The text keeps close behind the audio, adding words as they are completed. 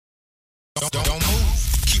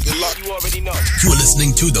you already know. You're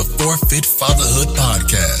listening to the Forfeit Fatherhood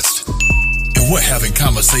Podcast. And we're having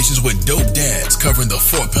conversations with dope dads covering the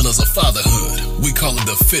 4 pillars of fatherhood. We call it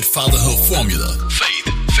the Fit Fatherhood Formula. Faith,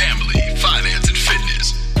 family, finance, and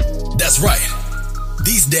fitness. That's right.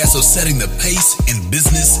 These dads are setting the pace in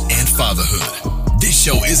business and fatherhood. This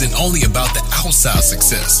show isn't only about the outside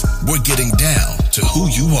success. We're getting down to who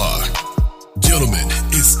you are. Gentlemen,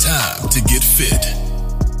 it's time to get fit.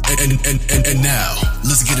 And now,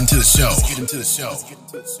 let's get into the show.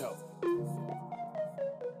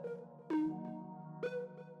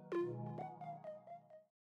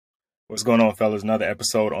 What's going on, fellas? Another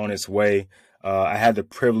episode on its way. I had the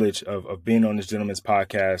privilege of being on this gentleman's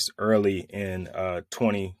podcast early in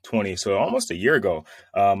 2020, so almost a year ago.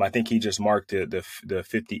 I think he just marked the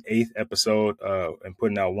 58th episode and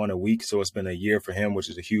putting out one a week, so it's been a year for him, which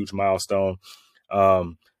is a huge milestone.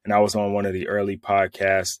 And I was on one of the early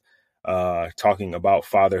podcasts talking about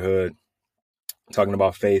fatherhood, talking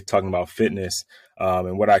about faith, talking about fitness,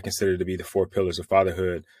 and what I consider to be the 4 pillars of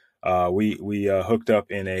fatherhood. We hooked up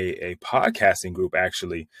in a podcasting group,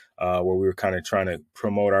 actually, where we were kind of trying to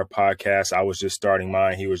promote our podcast. I was just starting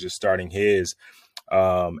mine. He was just starting his,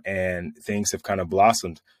 and things have kind of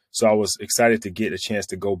blossomed. So I was excited to get a chance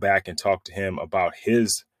to go back and talk to him about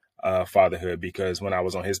his fatherhood, because when I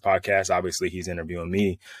was on his podcast, obviously he's interviewing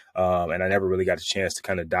me, and I never really got a chance to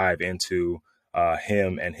kind of dive into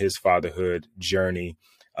him and his fatherhood journey,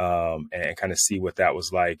 and kind of see what that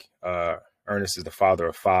was like. Ernest is the father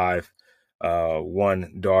of 5,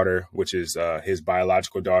 1 daughter, which is his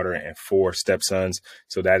biological daughter, and 4 stepsons.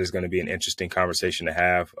 So that is going to be an interesting conversation to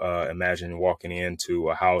have. Imagine walking into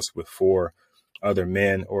a house with 4 other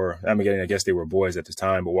men, or I guess they were boys at the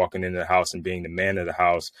time, but walking into the house and being the man of the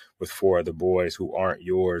house with 4 other boys who aren't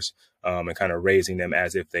yours, and kind of raising them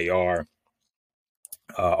as if they are,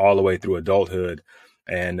 all the way through adulthood,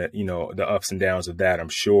 and the ups and downs of that, I'm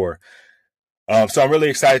sure. So I'm really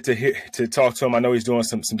excited to talk to him. I know he's doing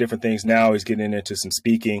some different things now. He's getting into some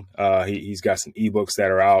speaking. He's got some ebooks that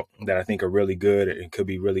are out that I think are really good. It could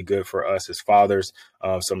be really good for us as fathers.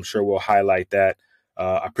 So I'm sure we'll highlight that.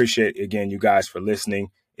 I appreciate, again, you guys for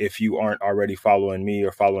listening. If you aren't already following me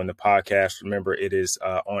or following the podcast, remember it is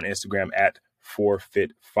on Instagram at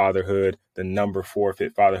Forfeit Fatherhood, the number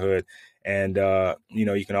Forfeit Fatherhood. And,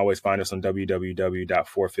 you can always find us on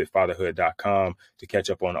www.forfeitfatherhood.com to catch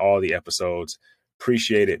up on all the episodes.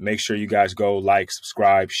 Appreciate it. Make sure you guys go like,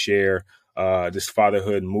 subscribe, share. This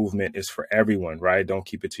fatherhood movement is for everyone, right? Don't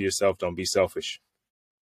keep it to yourself. Don't be selfish.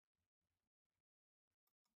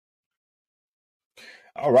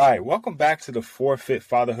 All right. Welcome back to the Forfeit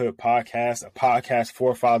Fatherhood Podcast, a podcast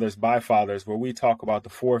for fathers by fathers, where we talk about the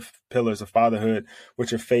 4 pillars of fatherhood,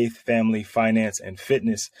 which are faith, family, finance, and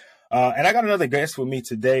fitness. And I got another guest with me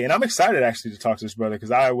today, and I'm excited actually to talk to this brother,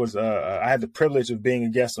 because I had the privilege of being a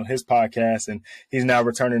guest on his podcast, and he's now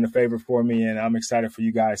returning the favor for me. And I'm excited for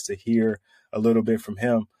you guys to hear a little bit from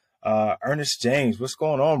him. Ernest James, what's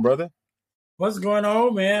going on, brother? What's going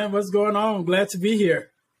on, man? What's going on? Glad to be here.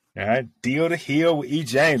 All right, Deal to Heal with E.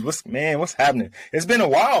 James. What's happening? It's been a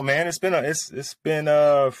while, man. It's been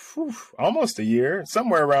almost a year,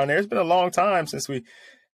 somewhere around there. It's been a long time since we.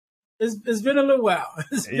 It's been a little while.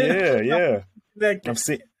 Yeah. I'm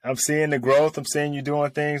seeing the growth. I'm seeing you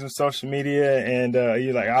doing things on social media, and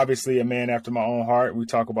you're like obviously a man after my own heart. We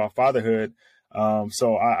talk about fatherhood,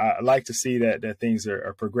 so I like to see that things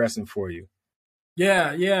are progressing for you.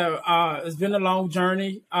 Yeah. It's been a long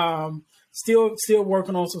journey. Still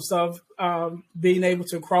working on some stuff. Being able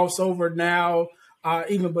to cross over now,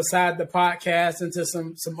 even beside the podcast, into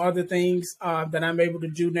some other things that I'm able to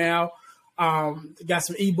do now. Got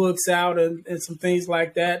some ebooks out and some things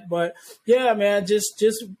like that. But yeah, man, just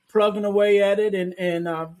plugging away at it, and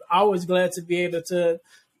always glad to be able to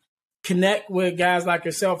connect with guys like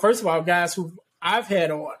yourself. First of all, guys who I've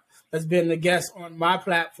had on, that's been a guest on my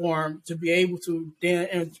platform, to be able to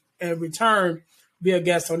then in return be a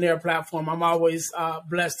guest on their platform. I'm always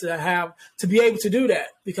blessed to be able to do that,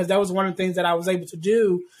 because that was one of the things that I was able to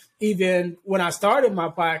do even when I started my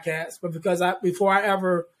podcast. But because before I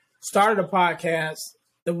ever started a podcast,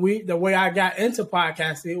 the way I got into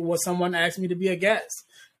podcasting was someone asked me to be a guest.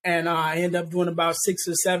 And I ended up doing about 6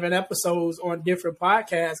 or 7 episodes on different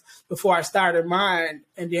podcasts before I started mine.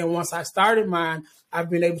 And then once I started mine,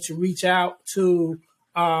 I've been able to reach out to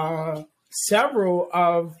several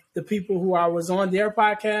of the people who I was on their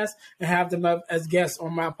podcast and have them up as guests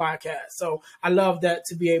on my podcast. So I love that,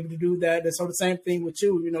 to be able to do that. And so the same thing with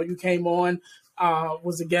you. You came on,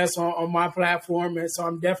 was a guest on my platform. And so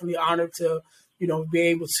I'm definitely honored to, be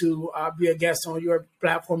able to be a guest on your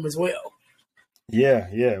platform as well. Yeah,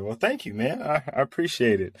 yeah. Well, thank you, man. I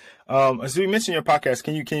appreciate it. As we mentioned your podcast,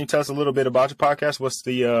 can you tell us a little bit about your podcast? What's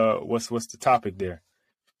the topic there?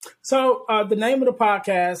 So the name of the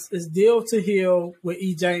podcast is Deal to Heal with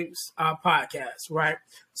E. James podcast, right?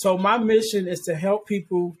 So my mission is to help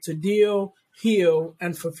people to deal, heal,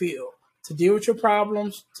 and fulfill. To deal with your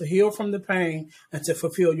problems, to heal from the pain, and to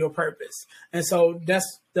fulfill your purpose. And so that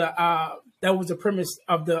was the premise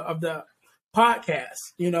of the podcast,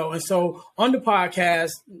 And so on the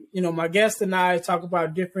podcast, my guest and I talk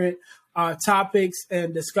about different topics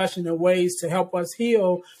and discussion and ways to help us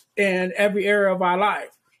heal in every area of our life.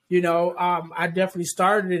 I definitely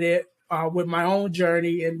started it with my own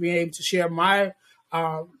journey and being able to share my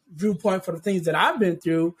viewpoint for the things that I've been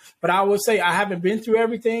through. But I would say I haven't been through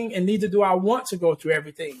everything, and neither do I want to go through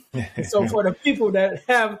everything. So for the people that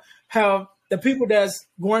have the people that's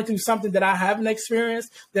going through something that I haven't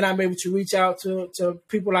experienced, then I'm able to reach out to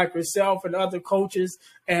people like yourself and other coaches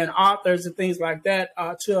and authors and things like that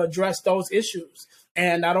to address those issues.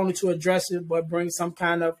 And not only to address it, but bring some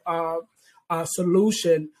kind of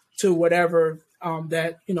solution to whatever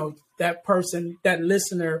that person, that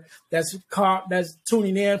listener that's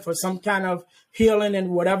tuning in for some kind of healing in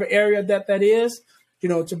whatever area that is,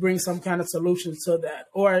 to bring some kind of solution to that,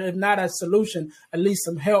 or if not a solution, at least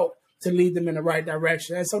some help to lead them in the right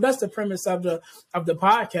direction. And so that's the premise of the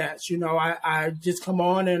podcast. I just come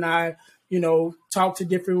on and I talk to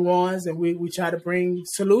different ones, and we try to bring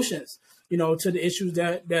solutions, to the issues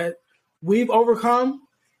that we've overcome,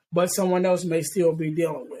 but someone else may still be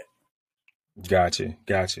dealing with. Got you.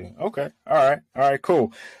 Okay. All right,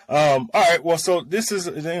 cool. All right. Well, so this is,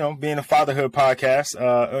 being a fatherhood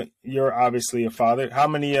podcast. You're obviously a father. How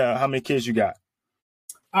many kids you got?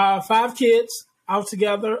 5 kids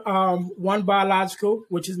altogether. One biological,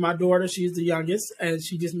 which is my daughter. She's the youngest, and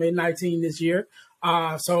she just made 19 this year.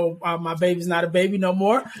 So my baby's not a baby no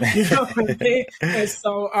more. And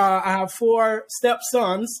so I have 4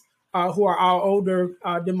 stepsons who are all older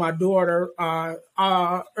than my daughter.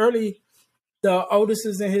 The oldest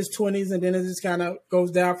is in his 20s, and then it just kind of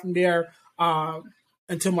goes down from there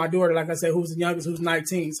until my daughter, like I said, who's the youngest, who's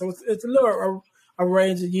 19. So it's a little a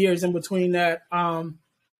range of years in between that.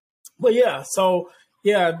 But yeah,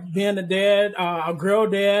 being a dad, a girl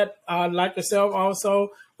dad, like yourself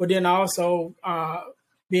also, but then also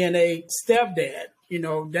being a stepdad,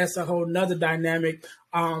 that's a whole nother dynamic.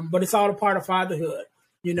 But it's all a part of fatherhood,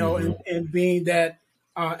 and being that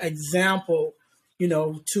example,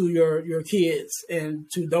 to your kids and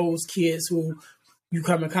to those kids who you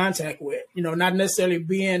come in contact with, not necessarily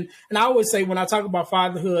being, and I always say when I talk about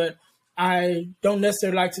fatherhood, I don't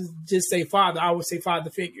necessarily like to just say father. I would say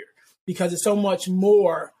father figure, because it's so much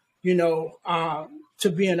more, to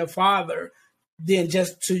being a father than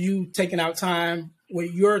just to you taking out time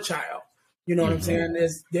with your child. You know what I'm saying?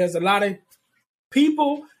 There's a lot of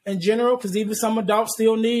people in general, because even some adults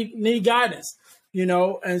still need guidance.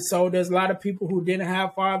 And so there's a lot of people who didn't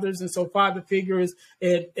have fathers. And so father figures,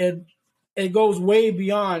 it goes way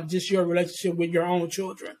beyond just your relationship with your own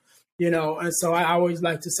children, and so I always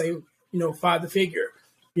like to say, father figure,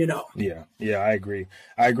 Yeah, I agree.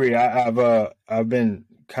 I've been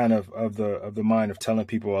kind of the mind of telling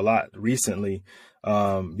people a lot recently,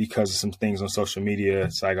 because of some things on social media.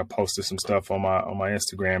 It's like I posted some stuff on my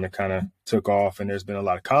Instagram. It kind of took off, and there's been a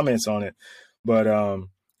lot of comments on it, but,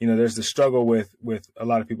 there's the struggle with a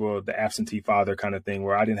lot of people, the absentee father kind of thing,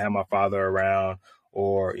 where I didn't have my father around,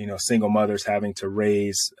 or, single mothers having to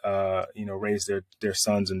raise their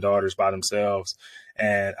sons and daughters by themselves.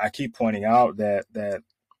 And I keep pointing out that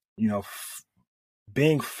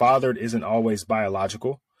being fathered isn't always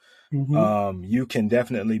biological. You can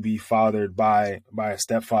definitely be fathered by a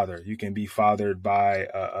stepfather. You can be fathered by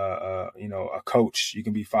a coach. You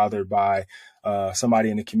can be fathered by somebody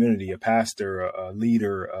in the community, a pastor, a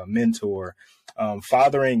leader, a mentor.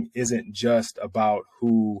 Fathering isn't just about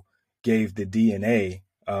who gave the DNA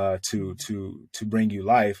to bring you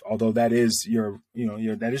life, although that is your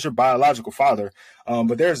biological father.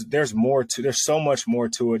 But there's so much more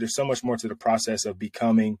to it. There's so much more to the process of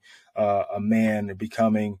becoming a man, and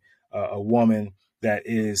becoming a woman that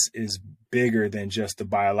is bigger than just the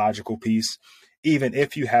biological piece. Even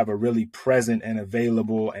if you have a really present and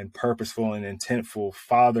available and purposeful and intentful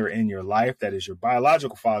father in your life, that is your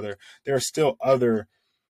biological father, there are still other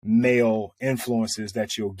male influences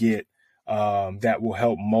that you'll get that will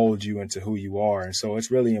help mold you into who you are. And so it's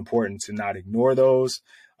really important to not ignore those,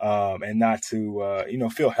 and not to,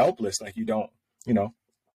 feel helpless, like you don't,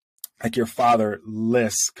 like you're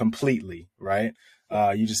fatherless completely, right?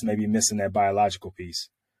 You just may be missing that biological piece.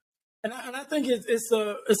 And I think it's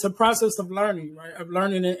a process of learning, right? Of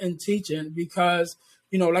learning and teaching, because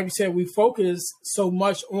like you said, we focus so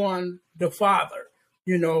much on the father,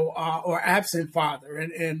 or absent father,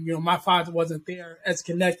 and my father wasn't there as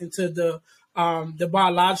connected to the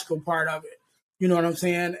biological part of it. You know what I'm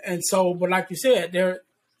saying? And so, but like you said,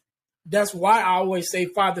 that's why I always say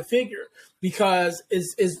father figure, because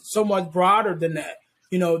it's so much broader than that.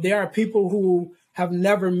 There are people who have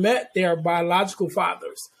never met their biological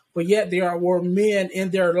fathers, but yet there were men in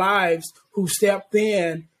their lives who stepped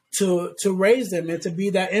in to raise them and to be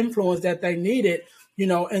that influence that they needed,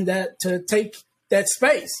 and that to take that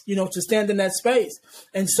space, to stand in that space.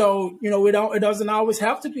 And so, it doesn't always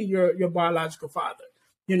have to be your biological father,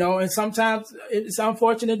 and sometimes it's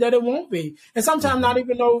unfortunate that it won't be. And sometimes not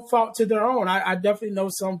even no fault to their own. I definitely know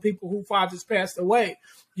some people who fathers passed away,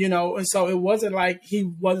 and so it wasn't like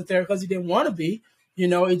he wasn't there because he didn't want to be.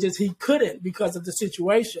 It just he couldn't because of the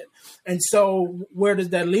situation. And so where does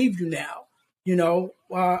that leave you now?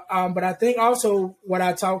 But I think also when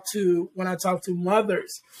I talk to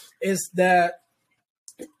mothers is that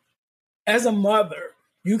as a mother,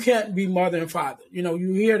 you can't be mother and father. You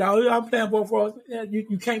hear that, oh, I'm playing both roles. Yeah,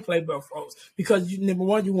 you can't play both roles because number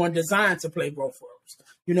one, you weren't designed to play both roles.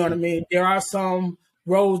 You know what I mean? There are some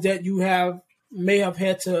roles that you may have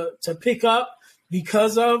had to pick up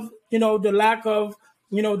because of, the lack of,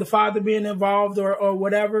 the father being involved or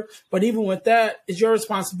whatever. But even with that, it's your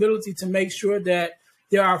responsibility to make sure that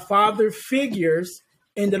there are father figures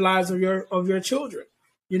in the lives of your children.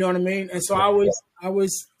 You know what I mean? And so I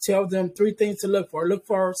always tell them 3 things to look for. Look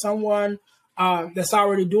for someone that's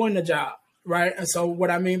already doing the job, right? And so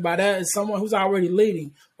what I mean by that is someone who's already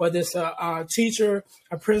leading, whether it's a teacher,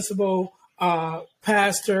 a principal,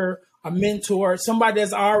 pastor, a mentor, somebody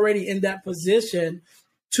that's already in that position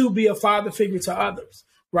to be a father figure to others,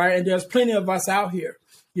 right? And there's plenty of us out here,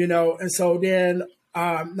 and so then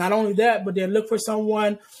not only that, but then look for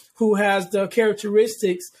someone who has the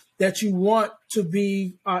characteristics that you want to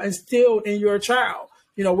be instilled in your child,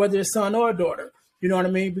 whether it's son or a daughter, you know what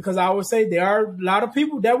I mean? Because I always say there are a lot of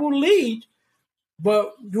people that will lead,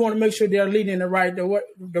 but you want to make sure they're leading in the right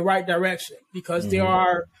direction, because there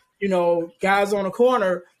are, guys on the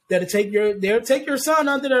corner that'll take your son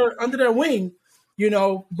under their wing,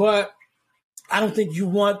 but I don't think you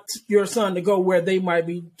want your son to go where they might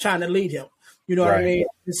be trying to lead him. You know what I mean?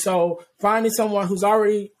 And so finding someone who's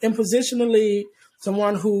already in position to lead,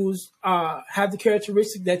 someone who's have the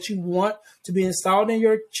characteristic that you want to be installed in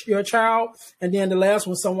your child, and then the last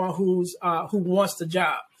one, someone who wants the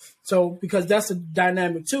job. So because that's a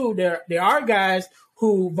dynamic too. There are guys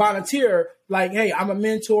who volunteer, like, hey, I'm a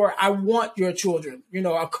mentor. I want your children.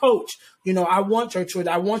 A coach. I want your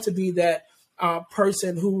children. I want to be that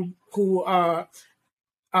person who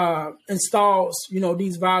installs,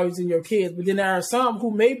 these values in your kids. But then there are some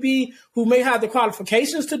who may have the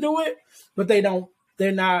qualifications to do it, but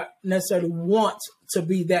they're not necessarily want to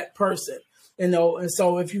be that person, And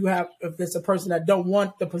so if it's a person that don't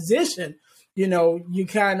want the position, you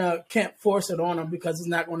kind of can't force it on them because it's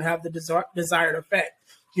not going to have the desired effect.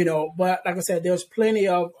 But like I said, there's plenty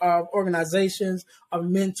of organizations, of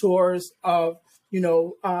mentors, of,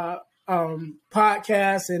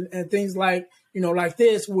 podcasts and things like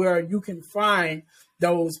this, where you can find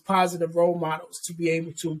those positive role models to be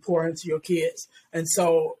able to pour into your kids. And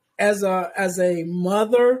so as a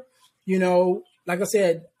mother, like I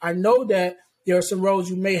said, I know that there are some roles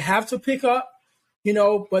you may have to pick up,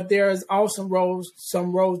 but there's also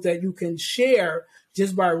some roles that you can share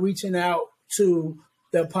just by reaching out to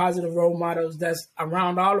the positive role models that's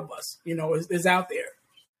around all of us, is out there.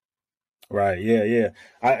 Right. Yeah.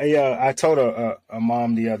 I told a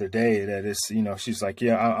mom the other day that it's, she's like,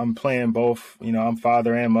 yeah, I'm playing both, I'm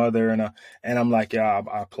father and mother. And I'm like, yeah,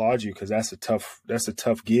 I applaud you, because that's a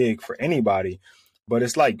tough gig for anybody. But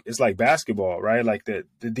it's like basketball, right? Like the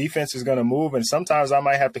defense is going to move, and sometimes I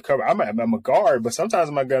might have to cover. I'm a guard, but sometimes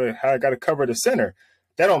I got to cover the center.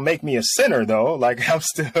 That don't make me a center though. Like I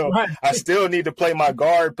still need to play my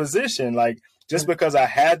guard position. Like just because I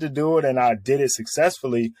had to do it and I did it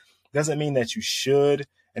successfully doesn't mean that you should.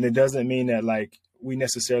 And it doesn't mean that like we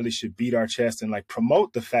necessarily should beat our chest and like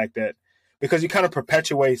promote the fact that, because it kind of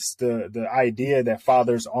perpetuates the idea that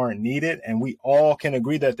fathers aren't needed. And we all can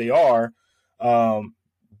agree that they are.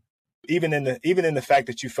 Even in the fact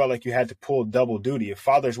that you felt like you had to pull double duty. If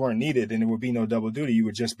fathers weren't needed, then there would be no double duty. You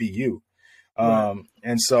would just be you. Right.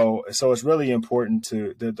 And so it's really important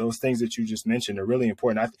to those things that you just mentioned are really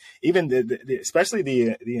important. Even especially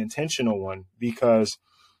the intentional one, because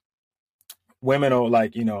women are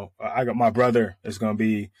like, you know, I got my brother is going to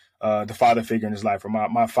be the father figure in his life, or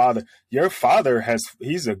my father. Your father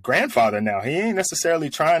he's a grandfather now. He ain't necessarily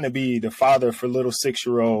trying to be the father for little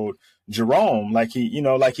 6-year-old Jerome, like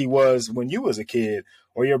he was when you was a kid.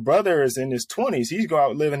 Or your brother is in his 20s. He's go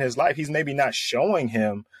out living his life. He's maybe not showing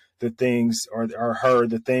him the things or her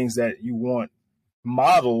the things that you want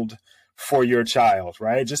modeled for your child,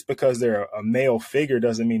 right? Just because they're a male figure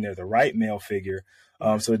doesn't mean they're the right male figure.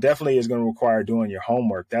 So it definitely is going to require doing your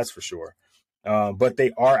homework, that's for sure. But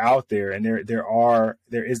they are out there, and there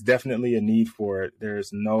is definitely a need for it.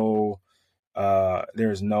 There's no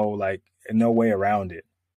way around it,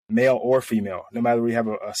 male or female, no matter we have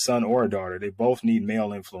a son or a daughter, they both need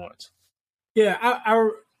male influence. Yeah. I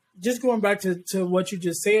just going back to what you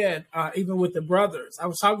just said, even with the brothers, I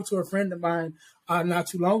was talking to a friend of mine not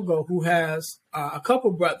too long ago who has a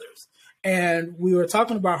couple brothers, and we were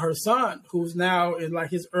talking about her son, who's now in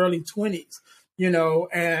like his early 20s, you know,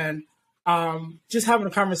 and just having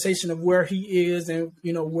a conversation of where he is and,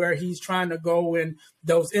 you know, where he's trying to go and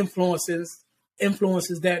those influences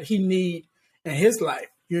that he need in his life,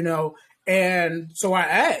 you know. And so I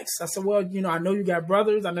asked, I said, well, you know, I know you got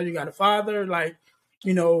brothers. I know you got a father. Like,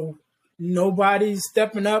 you know, nobody's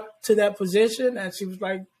stepping up to that position. And she was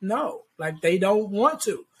like, no, like they don't want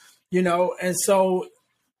to, you know. And so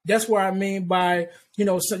that's what I mean by, you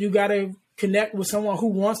know, so you got to connect with someone who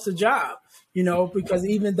wants the job, you know, because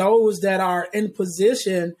even those that are in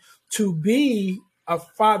position to be a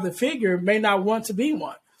father figure may not want to be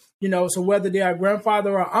one, you know. So whether they are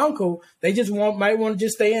grandfather or uncle, they just might want to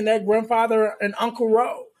just stay in that grandfather and uncle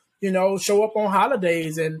role, you know, show up on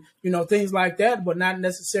holidays and, you know, things like that, but not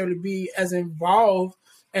necessarily be as involved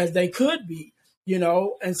as they could be, you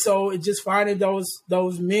know. And so it's just finding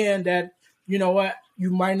those men that, you know what, you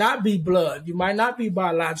might not be blood, you might not be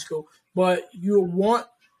biological, but you want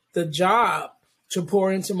the job to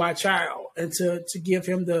pour into my child and to give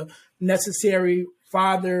him the necessary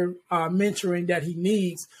father mentoring that he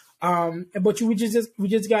needs. But we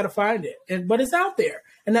just got to find it. But it's out there.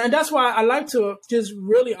 And that's why I like to just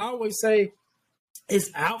really always say it's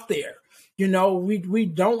out there. You know, we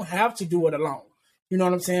don't have to do it alone. You know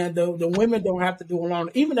what I'm saying? The women don't have to do it alone.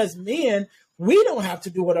 Even as men, we don't have to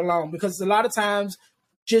do it alone, because a lot of times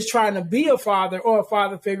just trying to be a father or a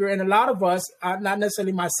father figure, and a lot of us, not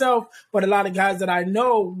necessarily myself, but a lot of guys that I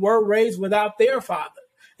know were raised without their father.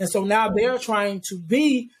 And so now they're trying to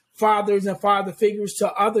be fathers and father figures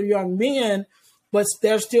to other young men, but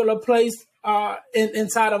there's still a place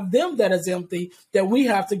inside of them that is empty that we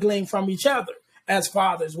have to glean from each other as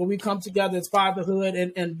fathers, when we come together as fatherhood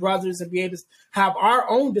and brothers and be able to have our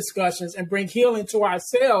own discussions and bring healing to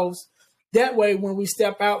ourselves. That way, when we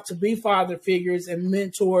step out to be father figures and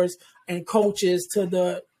mentors and coaches to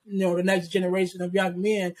the next generation of young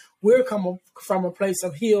men, we're coming from a place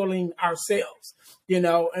of healing ourselves, you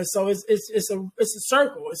know. And so it's a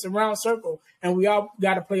circle, it's a round circle, and we all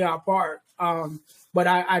got to play our part. But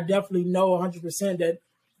I definitely know 100% that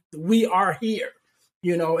we are here.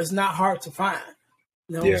 You know, it's not hard to find.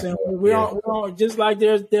 You know what I'm saying? We're all just like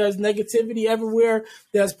there's negativity everywhere.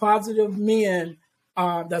 There's positive men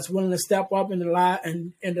that's willing to step up in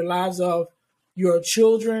the lives of your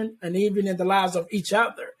children and even in the lives of each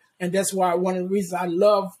other. And that's why one of the reasons I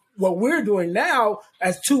love what we're doing now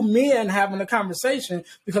as two men having a conversation,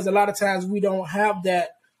 because a lot of times we don't have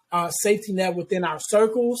that safety net within our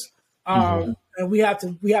circles. And we have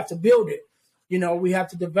to build it. You know, we have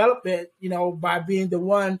to develop it, you know, by being the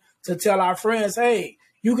one to tell our friends, hey,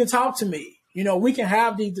 you can talk to me. You know, we can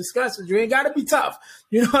have these discussions. You ain't got to be tough.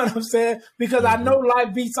 You know what I'm saying? Because I know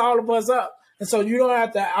life beats all of us up. And so you don't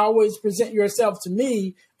have to always present yourself to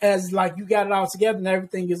me as like you got it all together and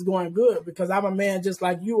everything is going good, because I'm a man just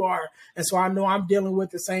like you are. And so I know I'm dealing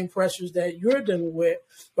with the same pressures that you're dealing with,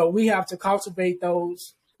 but we have to cultivate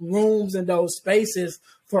those rooms and those spaces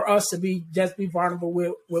for us to be vulnerable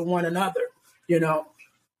with one another, you know?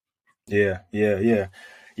 Yeah.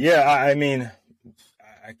 I mean,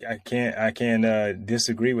 I can't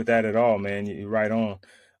disagree with that at all, man. You're right on.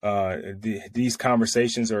 These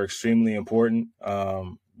conversations are extremely important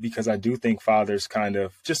because I do think fathers kind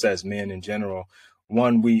of, just as men in general,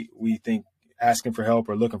 one, we think asking for help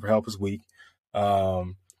or looking for help is weak.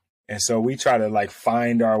 And so we try to like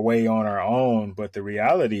find our way on our own. But the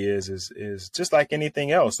reality is just like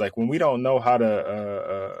anything else. Like when we don't know how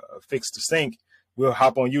to fix the sink, we'll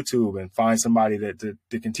hop on YouTube and find somebody that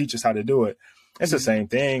can teach us how to do it. It's the same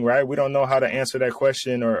thing, right? We don't know how to answer that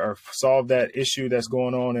question or solve that issue that's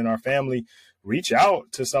going on in our family. Reach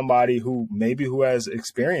out to somebody who has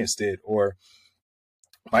experienced it or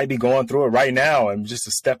might be going through it right now and just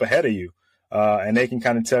a step ahead of you. and they can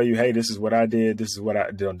kind of tell you, hey, this is what I did. This is what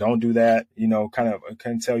I did. Don't do that. Kind of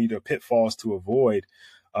can tell you the pitfalls to avoid.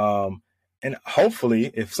 And hopefully,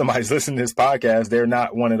 if somebody's listening to this podcast, they're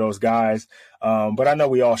not one of those guys. But I know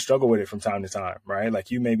we all struggle with it from time to time, right? Like,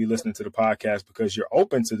 you may be listening to the podcast because you're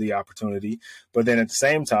open to the opportunity, but then at the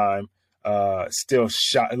same time, still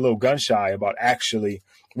a little gun shy about actually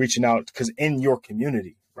reaching out, because in your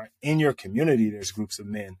community, right? In your community, there's groups of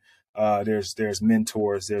men. There's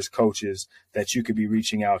mentors, there's coaches that you could be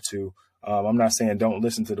reaching out to. I'm not saying don't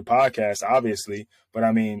listen to the podcast, obviously, but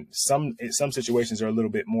I mean, some situations are a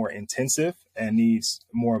little bit more intensive and needs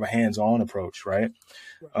more of a hands-on approach, right?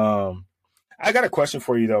 I got a question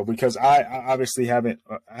for you though, because I obviously haven't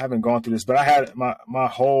gone through this, but I had my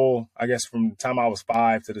whole, I guess, from the time I was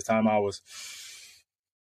 5 to the time I was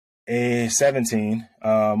 17.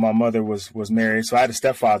 My mother was married, so I had a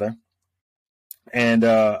stepfather, and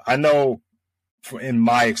I know. In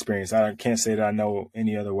my experience, I can't say that I know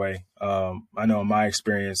any other way. I know in my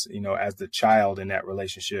experience, as the child in that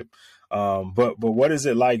relationship. But what is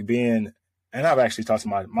it like being? And I've actually talked to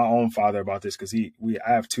my own father about this, because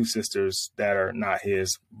I have 2 sisters that are not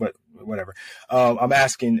his, but whatever. I'm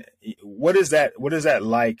asking, what is that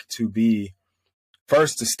like to be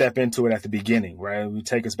first, to step into it at the beginning, right? We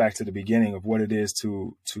take us back to the beginning of what it is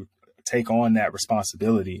to take on that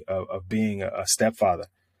responsibility of being a stepfather.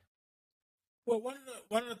 Well,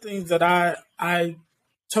 one of the things that I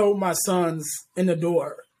told my sons in the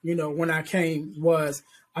door, when I came, was,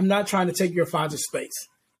 I'm not trying to take your father's space,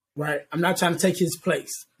 right? I'm not trying to take his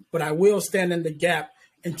place, but I will stand in the gap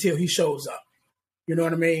until he shows up. You know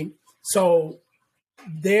what I mean? So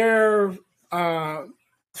their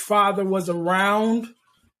father was around,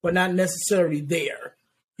 but not necessarily there.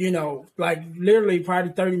 Like literally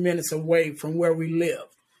probably 30 minutes away from where we live.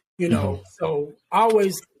 So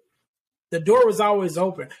always. The door was always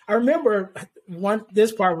open. I remember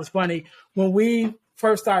this part was funny. When we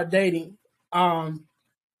first started dating, I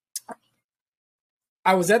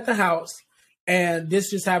was at the house, and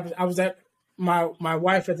this just happened. I was at my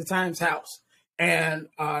wife at the time's house, and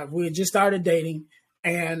we had just started dating,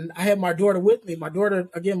 and I had my daughter with me. My daughter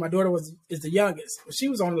is the youngest. She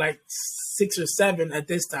was only like 6 or 7 at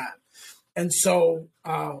this time. And so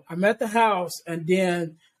I'm at the house, and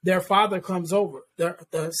then their father comes over.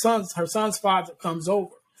 Her son's father comes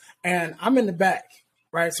over, and I'm in the back,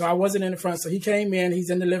 right? So I wasn't in the front. So he came in, he's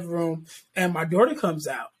in the living room, and my daughter comes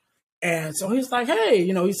out. And so he's like, hey,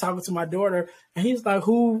 he's talking to my daughter, and he's like,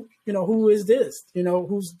 who is this?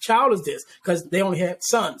 Whose child is this? Because they only had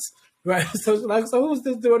sons, right? So who's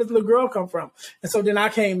this? Where does the little girl come from? And so then I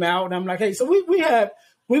came out, and I'm like, hey, so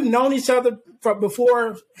we've known each other from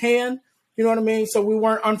beforehand. You know what I mean? So we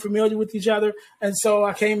weren't unfamiliar with each other. And so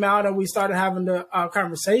I came out, and we started having the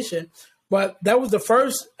conversation. But that was the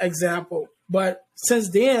first example. But since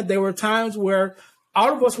then, there were times where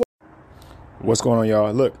all of us were. What's going on,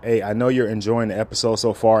 y'all? Look, hey, I know you're enjoying the episode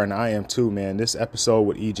so far, and I am too, man. This episode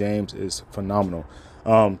with E. James is phenomenal.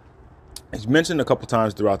 He's mentioned a couple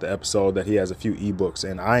times throughout the episode that he has a few ebooks,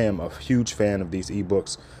 and I am a huge fan of these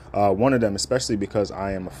ebooks. One of them, especially because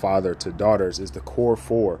I am a father to daughters, is the Core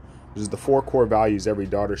 4. Which is the 4 core values every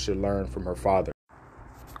daughter should learn from her father.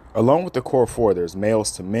 Along with the Core 4, there's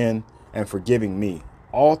Males to Men and Forgiving Me.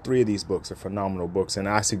 All 3 of these books are phenomenal books, and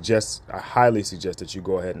I highly suggest that you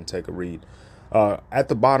go ahead and take a read. At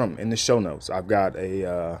the bottom in the show notes, I've got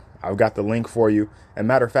the link for you. And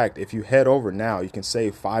matter of fact, if you head over now, you can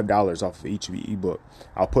save $5 off of each ebook.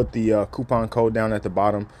 I'll put the coupon code down at the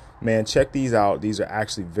bottom. Man, check these out. These are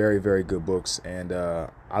actually very, very good books, and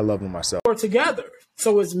I love them myself. We're together.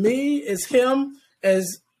 So it's me, it's him,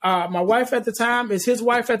 as my wife at the time, it's his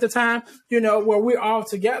wife at the time, where we're all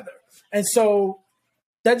together. And so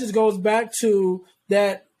that just goes back to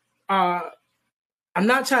that. I'm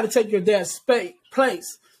not trying to take your dad's place.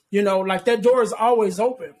 Like that door is always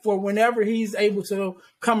open for whenever he's able to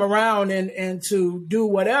come around and to do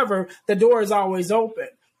whatever, the door is always open.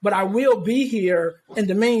 But I will be here in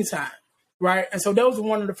the meantime. Right. And so that was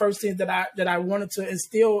one of the first things that I wanted to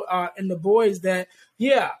instill in the boys, that,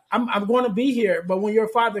 yeah, I'm going to be here. But when your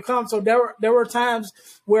father comes, so there were times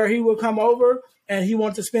where he would come over and he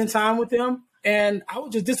wanted to spend time with them, and I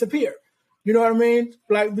would just disappear. You know what I mean?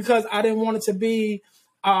 Like, because I didn't want it to be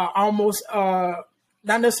almost not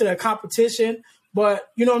necessarily a competition, but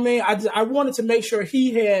you know what I mean? I wanted to make sure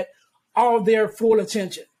he had all their full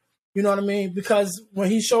attention. You know what I mean? Because when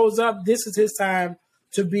he shows up, this is his time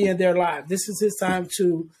to be in their life. This is his time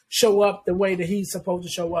to show up the way that he's supposed to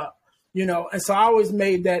show up, And so I always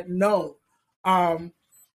made that known.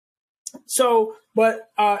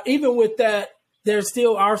 But even with that, there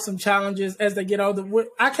still are some challenges as they get older.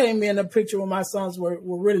 I came in a picture when my sons were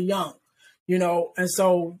really young, and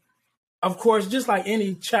so, of course, just like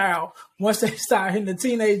any child, once they start in the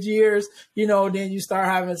teenage years, then you start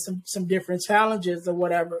having some different challenges or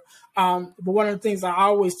whatever. But one of the things I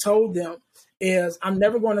always told them is I'm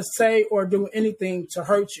never going to say or do anything to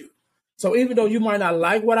hurt you. So even though you might not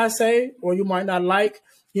like what I say, or you might not like,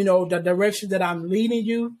 the direction that I'm leading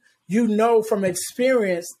you, from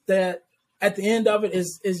experience that at the end of it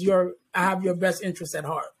I have your best interest at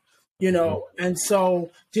heart, and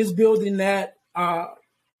so just building that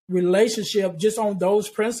relationship just on those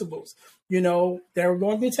principles, there are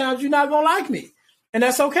going to be times you're not going to like me, and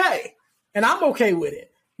that's okay. And I'm okay with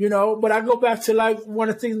it, but I go back to like one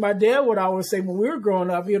of the things my dad would always say when we were growing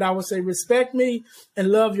up, he would always say, respect me and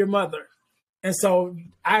love your mother. And so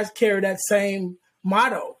I carry that same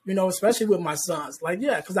motto, especially with my sons. Like,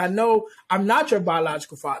 yeah, because I know I'm not your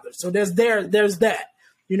biological father. So there's that,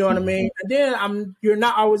 you know what I mean? And then you're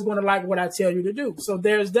not always going to like what I tell you to do. So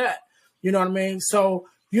there's that, you know what I mean? So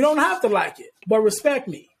you don't have to like it, but respect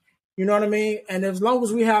me, you know what I mean? And as long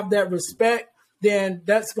as we have that respect, then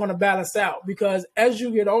that's going to balance out, because as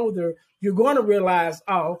you get older, you're going to realize,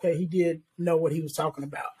 oh, okay, he did know what he was talking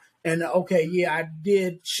about. And okay, yeah, I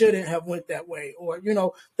shouldn't have went that way. Or,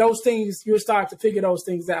 those things, you start to figure those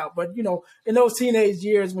things out. But, in those teenage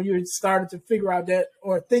years when you're starting to figure out that,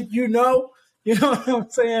 or think, you know what I'm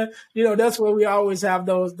saying? That's where we always have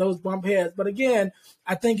those bump heads. But again,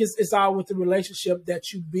 I think it's all with the relationship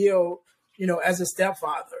that you build, as a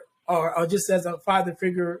stepfather or just as a father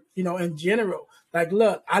figure, in general. Like,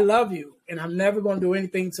 look, I love you and I'm never going to do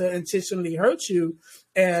anything to intentionally hurt you.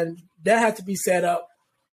 And that has to be set up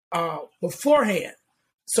beforehand.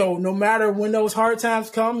 So no matter when those hard times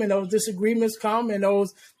come and those disagreements come and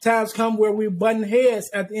those times come where we're butting heads,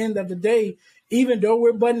 at the end of the day, even though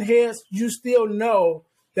we're butting heads, you still know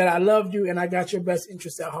that I love you and I got your best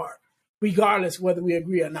interest at heart, regardless whether we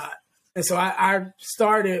agree or not. And so I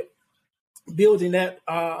started building that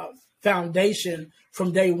foundation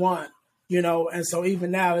from day one, and so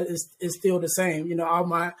even now it's still the same.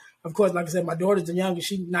 Of course, like I said, my daughter's the youngest,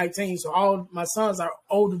 she's 19, so all my sons are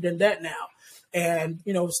older than that now. And,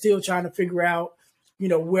 still trying to figure out,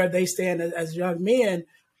 where they stand as young men,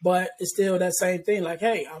 but it's still that same thing. Like,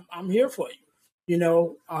 hey, I'm here for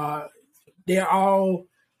you. They're all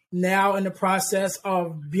now in the process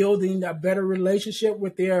of building a better relationship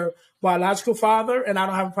with their biological father. And I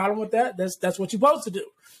don't have a problem with that. That's what you're supposed to do,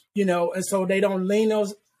 and so they don't lean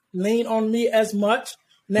on me as much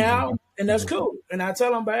now. And that's cool. And I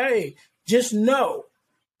tell them, but hey, just know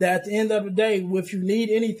that at the end of the day, if you need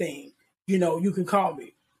anything, you can call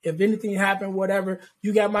me. If anything happened, whatever,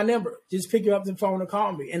 you got my number. Just pick up the phone and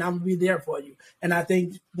call me, and I'm gonna be there for you. And I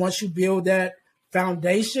think once you build that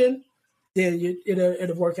foundation, then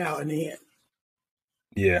it'll work out in the end.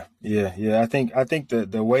 Yeah. I think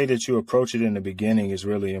the way that you approach it in the beginning is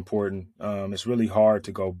really important. It's really hard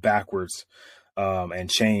to go backwards and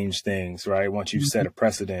change things, right? Once you've set a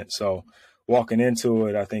precedent. So walking into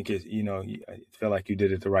it, I think I feel like you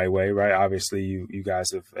did it the right way, right? Obviously you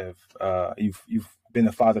guys have you've been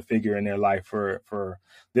a father figure in their life for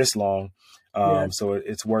this long. So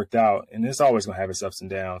it's worked out, and it's always going to have its ups and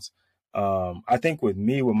downs. I think with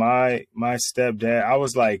me, with my stepdad, I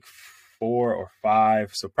was like 4 or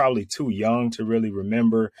 5, so probably too young to really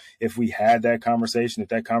remember if we had that conversation, if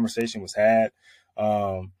that conversation was had.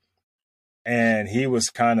 And he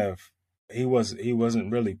was he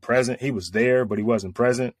wasn't really present. He was there, but he wasn't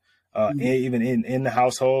present, even in the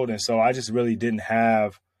household. And so I just really didn't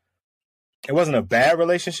have, it wasn't a bad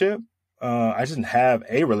relationship. I just didn't have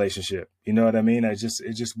a relationship. You know what I mean? It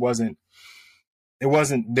just wasn't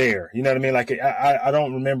there. You know what I mean? Like I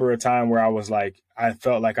don't remember a time where I was like, I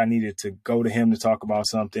felt like I needed to go to him to talk about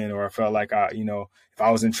something, or I felt like if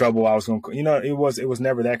I was in trouble, I was going to, it was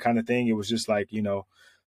never that kind of thing. It was just like,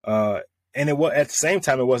 and it was, at the same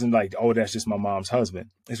time, it wasn't like, oh, that's just my mom's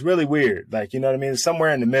husband. It's really weird. Like, you know what I mean? It's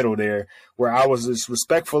somewhere in the middle there where I was just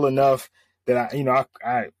respectful enough that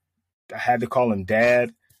I had to call him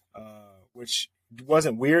dad, which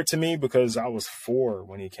wasn't weird to me because I was 4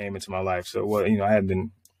 when he came into my life. So, I hadn't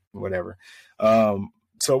been whatever.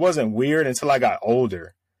 So it wasn't weird until I got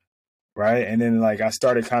older. Right. And then like I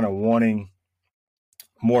started kind of wanting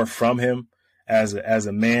more from him as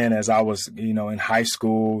a man, as I was, in high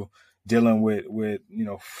school, dealing with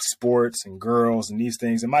sports and girls and these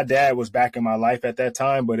things. And my dad was back in my life at that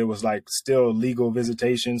time, but it was like still legal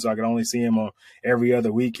visitation. So I could only see him on every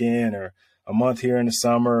other weekend or a month here in the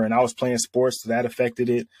summer. And I was playing sports, so that affected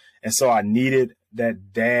it. And so I needed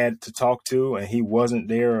that dad to talk to, and he wasn't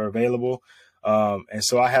there or available. And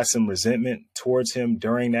so I had some resentment towards him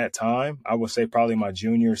during that time. I would say probably my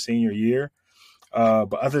junior, senior year.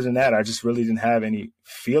 But other than that, I just really didn't have any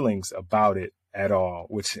feelings about it at all,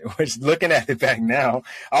 which looking at it back now,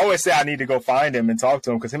 I always say I need to go find him and talk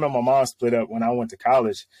to him because him and my mom split up when I went to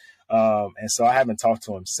college. And so I haven't talked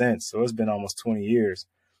to him since. So it's been almost 20 years.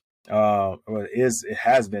 It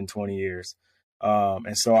has been 20 years.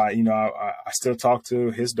 And so I still talk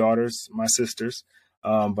to his daughters, my sisters,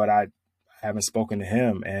 but I haven't spoken to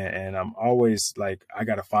him, and I'm always like, I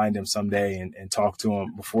got to find him someday and talk to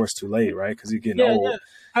him before it's too late. Right. Cause he's getting old.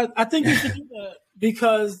 Yeah. I think you should do that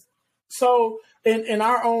because so in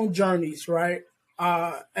our own journeys, right.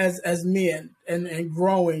 As men and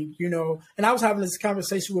growing, and I was having this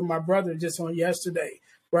conversation with my brother just on yesterday.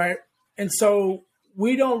 Right. And so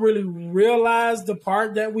we don't really realize the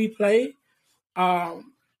part that we play,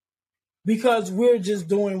 because we're just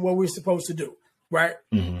doing what we're supposed to do. Right.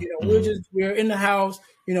 Mm-hmm. We're in the house,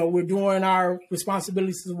 we're doing our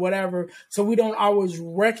responsibilities or whatever. So we don't always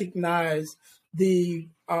recognize the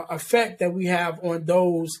effect that we have on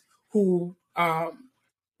those who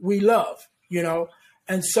we love,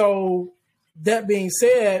 And so that being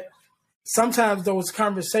said, sometimes those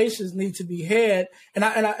conversations need to be had. And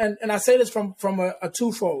I say this from a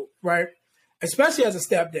twofold, right? Especially as a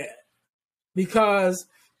stepdad, because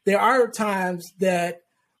there are times that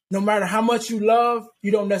no matter how much you love,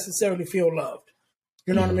 you don't necessarily feel loved.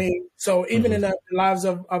 You know what I mean? So even in the lives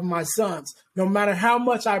of my sons, no matter how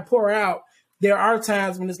much I pour out, there are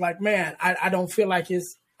times when it's like, man, I don't feel like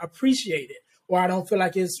it's appreciated, or I don't feel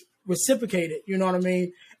like it's reciprocated. You know what I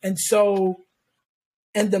mean? And so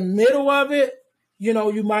in the middle of it,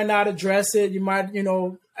 you might not address it. You might,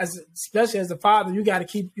 especially as a father, you got to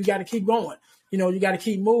keep going. You got to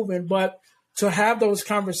keep moving. But to have those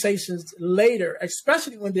conversations later,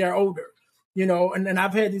 especially when they're older, and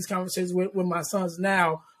I've had these conversations with my sons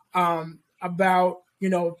now about,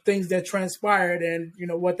 things that transpired and,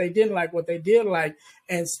 what they didn't like, what they did like,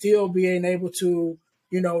 and still being able to,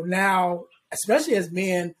 now, especially as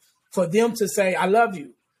men, for them to say, I love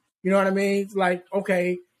you. You know what I mean? Like,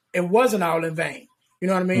 okay, it wasn't all in vain. You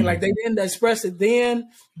know what I mean? Like they didn't express it then,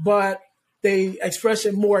 but they express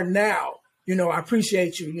it more now. I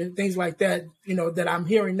appreciate you, and things like that, that I'm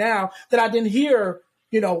hearing now that I didn't hear,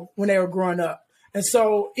 when they were growing up. And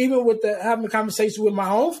so even with having a conversation with my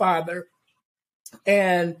own father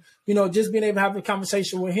and, just being able to have a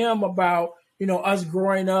conversation with him about, us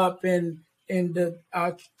growing up and in the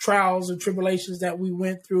trials and tribulations that we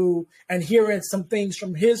went through and hearing some things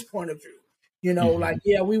from his point of view, like,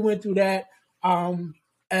 yeah, we went through that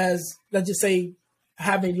as, let's just say,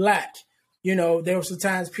 having lack. There was a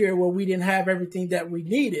times period where we didn't have everything that we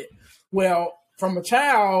needed. Well, from a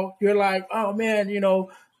child, you're like, oh man,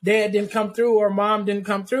 dad didn't come through or mom didn't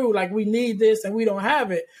come through. Like, we need this and we don't have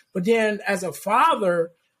it. But then as a father,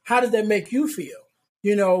 how does that make you feel?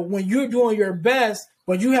 When you're doing your best,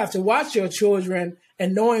 but you have to watch your children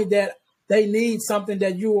and knowing that they need something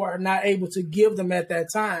that you are not able to give them at that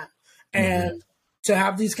time. And to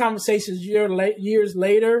have these conversations years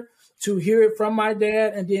later, to hear it from my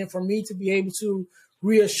dad, and then for me to be able to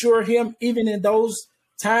reassure him, even in those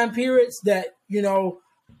time periods that,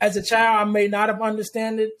 as a child, I may not have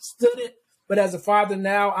understood it, but as a father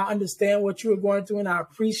now, I understand what you were going through and I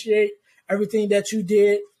appreciate everything that you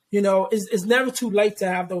did. It's never too late to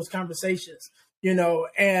have those conversations,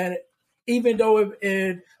 and even though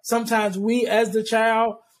sometimes we as the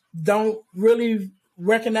child don't really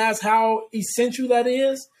recognize how essential that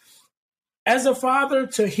is, as a father,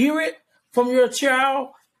 to hear it from your child,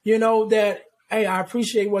 that, hey, I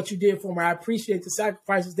appreciate what you did for me. I appreciate the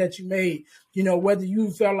sacrifices that you made, whether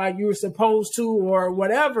you felt like you were supposed to or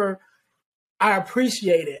whatever, I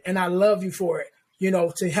appreciate it. And I love you for it.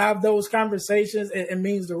 To have those conversations, it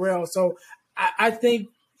means the world. So I think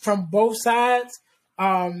from both sides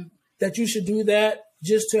that you should do that,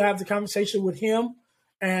 just to have the conversation with him.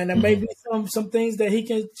 And there may be some things that he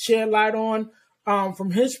can shed light on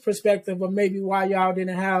from his perspective, of maybe why y'all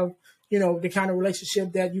didn't have, the kind of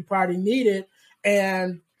relationship that you probably needed.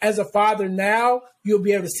 And as a father now, you'll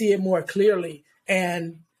be able to see it more clearly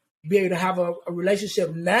and be able to have a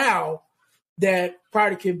relationship now that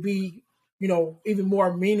probably could be, even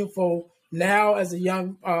more meaningful now as a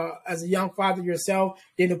young father yourself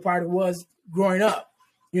than it probably was growing up,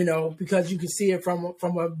 because you can see it from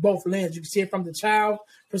both lenses. You can see it from the child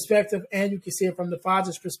perspective and you can see it from the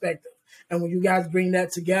father's perspective. And when you guys bring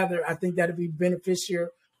that together, I think that'd be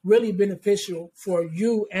really beneficial for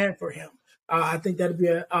you and for him. I think that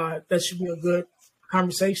should be a good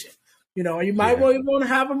conversation. You know, you might want to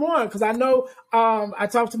have them on, because I know I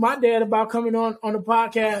talked to my dad about coming on the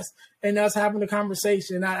podcast and us having a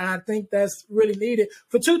conversation. I think that's really needed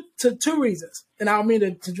for two reasons. And I don't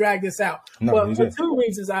mean to drag this out, but for two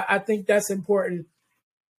reasons, I think that's important.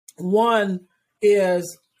 One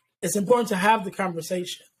is it's important to have the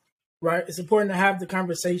conversation, right? It's important to have the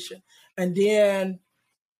conversation. And then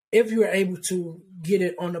if you're able to get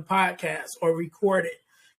it on the podcast or record it,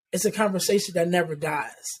 it's a conversation that never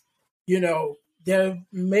dies. You know, there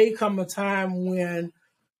may come a time when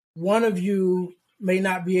one of you may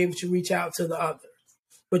not be able to reach out to the other,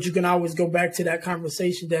 but you can always go back to that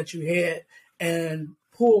conversation that you had and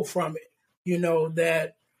pull from it. You know,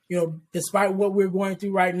 that, you know, despite what we're going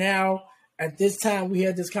through right now, at this time we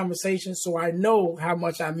had this conversation, so I know how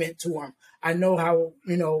much I meant to him. I know how,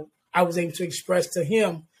 you know, I was able to express to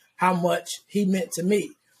him how much he meant to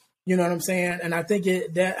me. You know what I'm saying? And I think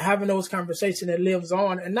that having those conversations that lives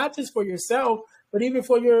on, and not just for yourself, but even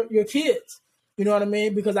for your kids. You know what I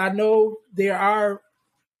mean? Because I know there are,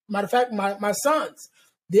 matter of fact, my sons,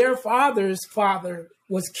 their father's father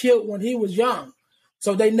was killed when he was young.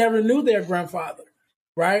 So they never knew their grandfather,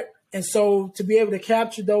 right? And so to be able to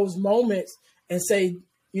capture those moments and say,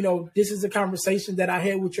 you know, this is a conversation that I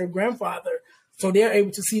had with your grandfather. So they're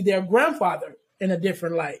able to see their grandfather in a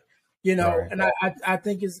different light. You know, right. And I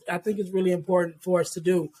think it's really important for us to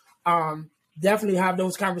do. Definitely have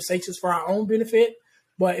those conversations for our own benefit.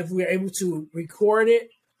 But if we're able to record it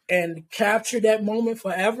and capture that moment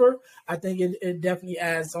forever, I think it definitely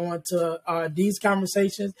adds on to these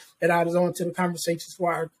conversations. It adds on to the conversations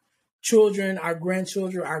for our children, our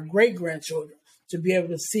grandchildren, our great-grandchildren, to be able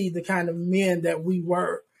to see the kind of men that we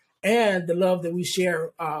were and the love that we share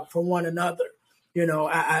for one another. You know,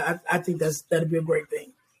 I think that'd be a great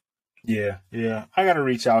thing. Yeah. I got to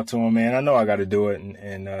reach out to him, man. I know I got to do it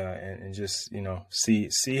and just, you know, see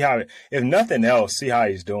how, if nothing else, see how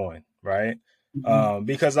he's doing. Right. Mm-hmm.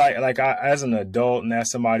 Because I as an adult and as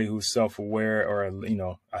somebody who's self-aware, or, you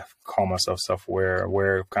know, I call myself self-aware,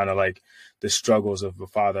 aware of kind of like the struggles of a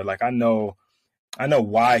father. Like, I know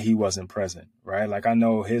why he wasn't present. Right. Like, I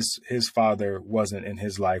know his father wasn't in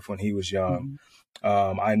his life when he was young.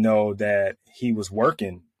 Mm-hmm. I know that he was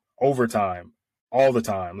working overtime all the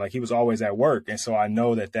time. Like, he was always at work. And so I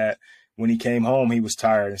know that when he came home, he was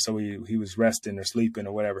tired. And so he was resting or sleeping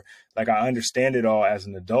or whatever. Like, I understand it all as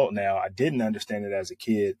an adult now. I didn't understand it as a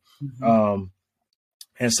kid. Mm-hmm.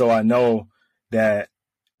 And so I know that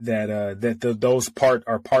those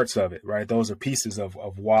are parts of it, right? Those are pieces of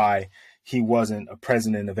why he wasn't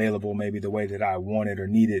present and available maybe the way that I wanted or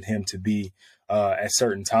needed him to be at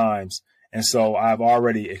certain times. And so I've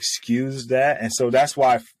already excused that. And so that's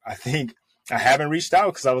why I think I haven't reached out,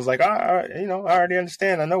 because I was like, you know, I already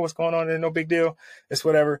understand. I know what's going on. There's no big deal. It's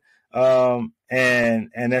whatever.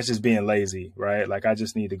 And that's just being lazy, right? Like, I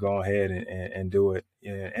just need to go ahead and do it.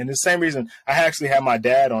 And the same reason I actually had my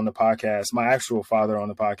dad on the podcast, my actual father on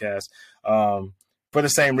the podcast, for the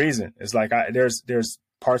same reason. It's like, there's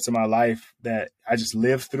parts of my life that I just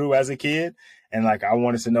lived through as a kid. And like, I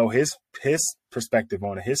wanted to know his perspective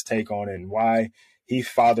on it, his take on it, and why he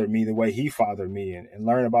fathered me the way he fathered me, and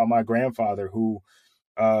learn about my grandfather, who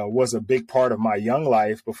was a big part of my young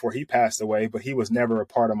life before he passed away, but he was never a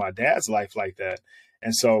part of my dad's life like that.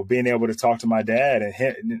 And so being able to talk to my dad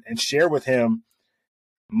and share with him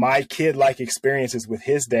my kid-like experiences with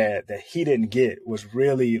his dad that he didn't get was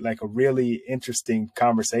really like a really interesting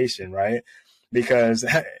conversation, right? Because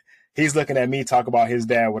he's looking at me talk about his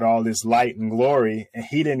dad with all this light and glory, and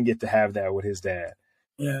he didn't get to have that with his dad.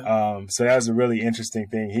 Yeah. So that was a really interesting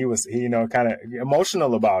thing. He you know, kind of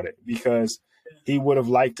emotional about it, because he would have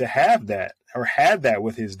liked to have that or had that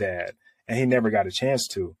with his dad, and he never got a chance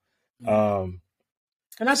to. And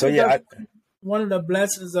I think that's one of the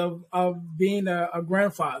blessings of being a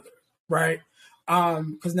grandfather, right?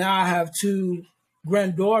 Because now I have two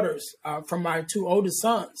granddaughters from my two oldest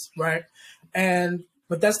sons, right?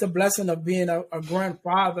 But that's the blessing of being a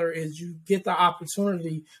grandfather, is you get the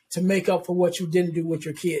opportunity to make up for what you didn't do with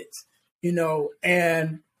your kids, you know,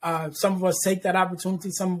 and some of us take that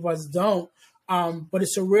opportunity, some of us don't, but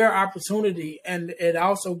it's a rare opportunity, and it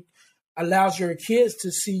also allows your kids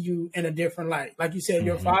to see you in a different light. Like you said, mm-hmm.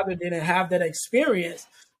 Your father didn't have that experience,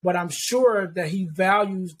 but I'm sure that he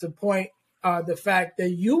values the fact that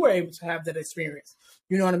you were able to have that experience.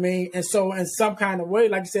 You know what I mean? And so in some kind of way,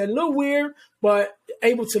 like I said, a little weird, but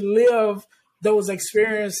able to live those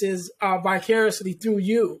experiences vicariously through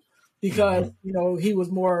you, because, mm-hmm. you know, he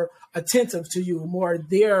was more attentive to you, more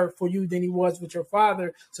there for you than he was with your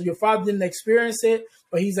father. So your father didn't experience it,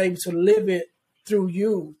 but he's able to live it through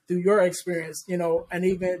your experience, and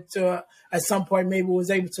even to at some point maybe was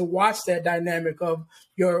able to watch that dynamic of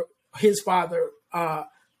his father,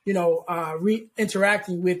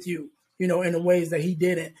 interacting with you, in the ways that he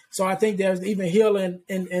didn't. So I think there's even healing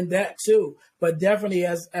in that too. But definitely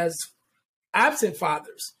as absent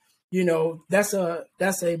fathers, that's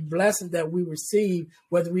a blessing that we receive,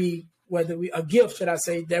 whether we a gift, should I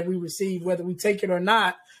say, that we receive, whether we take it or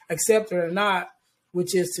not, accept it or not,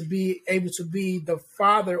 which is to be able to be the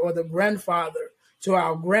father or the grandfather to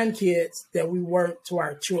our grandkids that we weren't to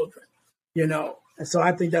our children, And so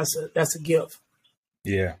I think that's a gift.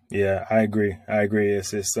 Yeah, I agree.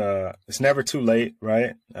 It's never too late,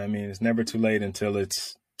 right? I mean, it's never too late until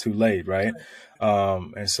it's too late, right?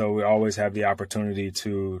 And so we always have the opportunity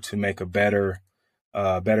to make a better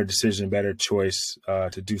decision, better choice,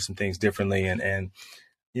 to do some things differently. And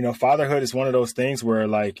fatherhood is one of those things where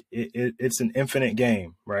like it's an infinite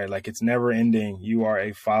game, right? Like it's never ending. You are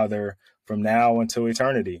a father from now until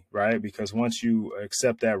eternity, right? Because once you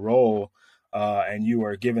accept that role, and you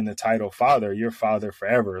are given the title father, you're father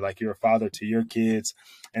forever. Like you're a father to your kids.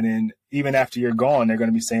 And then even after you're gone, they're going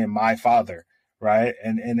to be saying my father, right?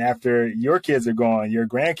 And after your kids are gone, your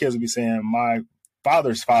grandkids will be saying my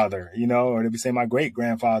father's father, or they'll be saying my great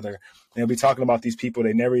grandfather. They'll be talking about these people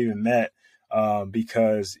they never even met,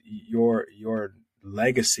 because your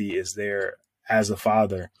legacy is there as a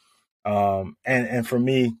father. And for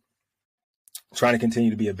me, trying to continue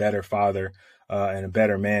to be a better father, and a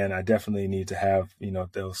better man, I definitely need to have,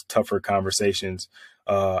 those tougher conversations,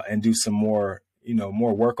 and do some more,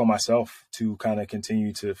 more work on myself to kind of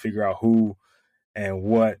continue to figure out who and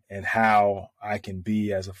what and how I can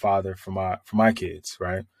be as a father for my kids.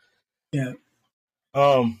 Right. Yeah.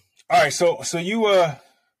 All right. So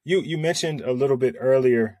you mentioned a little bit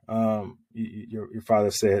earlier, your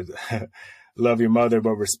father said, love your mother,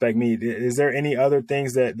 but respect me. Is there any other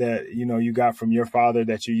things that you got from your father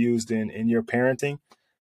that you used in your parenting?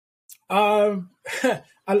 A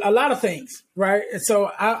lot of things, right? And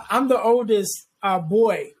so I'm the oldest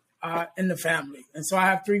boy in the family, and so I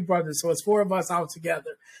have 3 brothers, so it's 4 of us all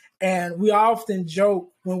together. And we often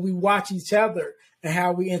joke when we watch each other and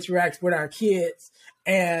how we interact with our kids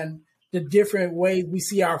and the different ways we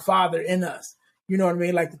see our father in us. You know what I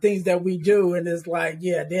mean? Like the things that we do, and it's like,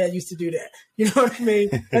 yeah, Dad used to do that. You know what I mean?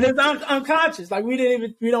 And it's unconscious. Like we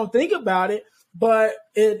don't think about it, but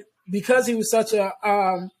because he was such a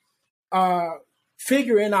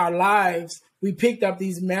figure in our lives, we picked up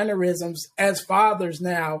these mannerisms as fathers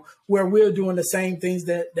now, where we're doing the same things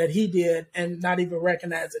that he did and not even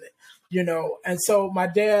recognizing it. And so my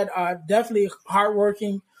dad, definitely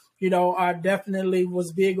hardworking. Definitely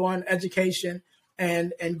was big on education.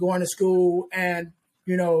 And going to school and,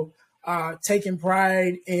 taking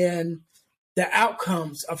pride in the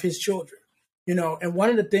outcomes of his children, and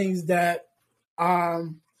one of the things that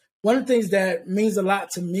means a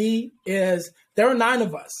lot to me is there are 9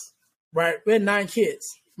 of us, right? We had 9 kids.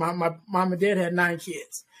 My mom and dad had 9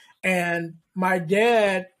 kids. And my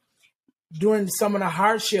dad, during some of the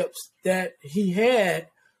hardships that he had,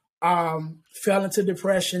 fell into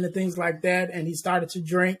depression and things like that. And he started to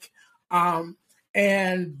drink.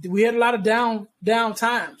 And we had a lot of down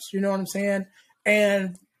times, you know what I'm saying?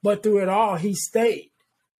 But through it all, he stayed,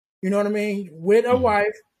 you know what I mean? With a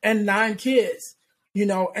wife and 9 kids,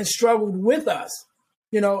 and struggled with us,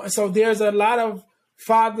 and so there's a lot of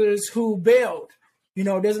fathers who bailed,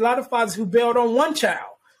 there's a lot of fathers who bailed on one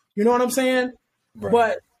child, you know what I'm saying? Right.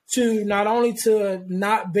 But to not only to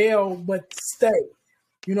not bail, but stay,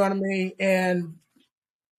 you know what I mean? And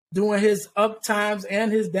during his up times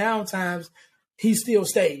and his down times, he still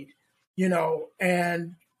stayed,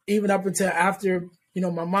 and even up until after,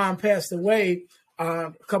 my mom passed away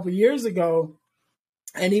a couple of years ago,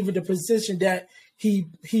 and even the position that he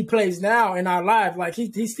plays now in our life, like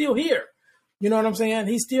he's still here. You know what I'm saying?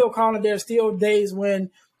 He's still calling. There's still days when,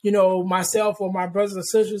 myself or my brothers and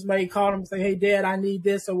sisters may call him and say, hey, Dad, I need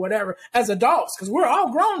this or whatever, as adults, because we're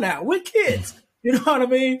all grown now. We're kids. You know what I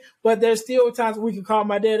mean? But there's still times we can call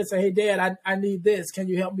my dad and say, hey, Dad, I need this. Can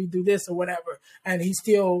you help me do this or whatever? And he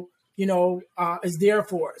still, is there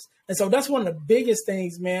for us. And so that's one of the biggest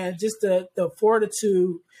things, man, just the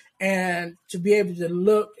fortitude and to be able to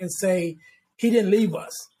look and say, he didn't leave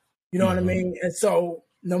us. You know what I mean? And so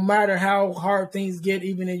no matter how hard things get,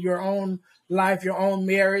 even in your own life, your own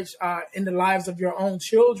marriage, in the lives of your own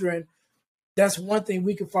children, that's one thing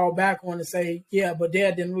we can fall back on and say, yeah, but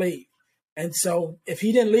Dad didn't leave. And so if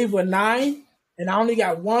he didn't leave with 9 and I only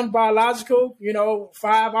got 1 biological,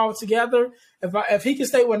 5 altogether, if he can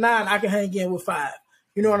stay with 9, I can hang in with 5.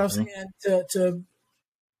 You know what I'm saying? To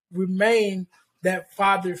remain that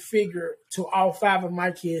father figure to all 5 of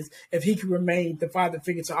my kids if he could remain the father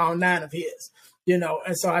figure to all 9 of his,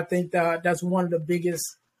 And so I think that's one of the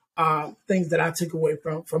biggest things that I took away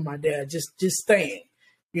from my dad, just staying,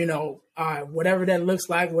 whatever that looks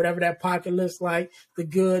like, whatever that pocket looks like, the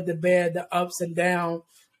good, the bad, the ups and downs,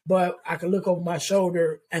 but I can look over my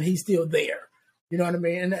shoulder and he's still there. You know what I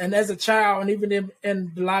mean? And as a child, and even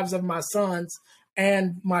in the lives of my sons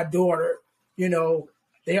and my daughter,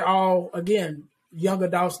 they're all, again, young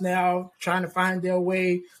adults now trying to find their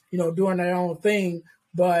way, doing their own thing.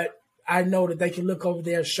 But I know that they can look over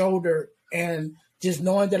their shoulder, and just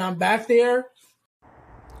knowing that I'm back there.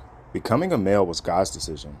 Becoming a male was God's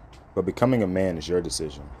decision, but becoming a man is your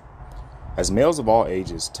decision. As males of all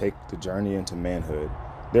ages take the journey into manhood,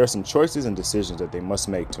 there are some choices and decisions that they must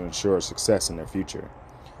make to ensure success in their future.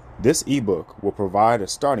 This ebook will provide a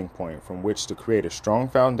starting point from which to create a strong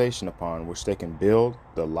foundation upon which they can build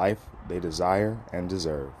the life they desire and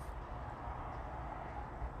deserve.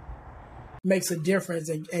 Makes a difference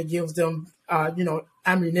and gives them,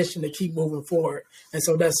 ammunition to keep moving forward. And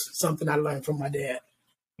so that's something I learned from my dad.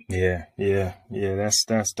 Yeah.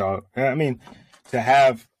 That's dope. I mean, to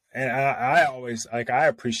have, and I always, I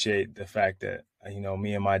appreciate the fact that,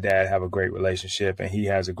 me and my dad have a great relationship, and he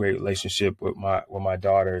has a great relationship with my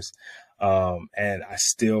daughters. And I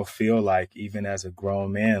still feel like, even as a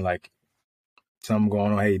grown man, like something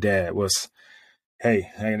going on. Hey, Dad, hey,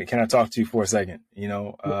 can I talk to you for a second?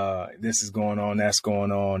 This is going on, that's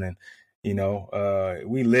going on. And,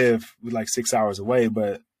 we live like 6 hours away,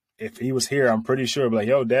 but if he was here, I'm pretty sure, like,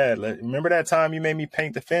 yo, Dad, remember that time you made me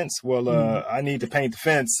paint the fence? Well, I need to paint the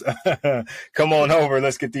fence. Come on over.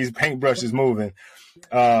 Let's get these paintbrushes moving.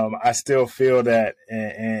 I still feel that,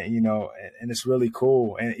 and it's really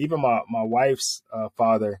cool. And even my wife's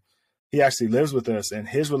father, he actually lives with us, and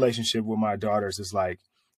his relationship with my daughters is like,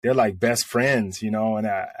 they're like best friends, and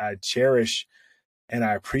I cherish and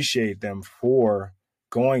I appreciate them for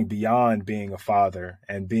going beyond being a father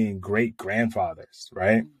and being great grandfathers,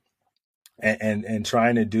 right? And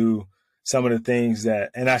trying to do some of the things that,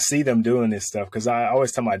 and I see them doing this stuff, because I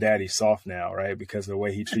always tell my dad he's soft now, right? Because of the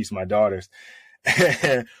way he treats my daughters.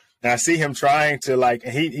 And I see him trying to, like,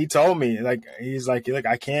 he told me, like, he's like, look,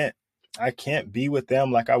 I can't be with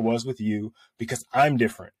them like I was with you because I'm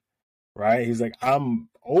different, right? He's like, I'm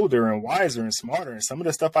older and wiser and smarter, and some of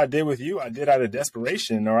the stuff I did with you, I did out of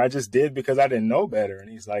desperation, or I just did because I didn't know better. And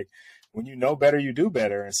he's like, when you know better, you do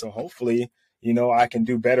better. And so hopefully, I can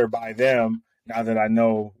do better by them now that I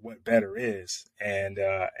know what better is. And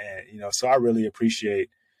so I really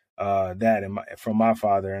appreciate that from my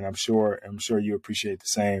father, and I'm sure you appreciate the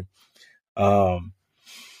same.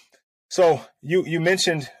 So you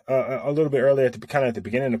mentioned a little bit earlier at the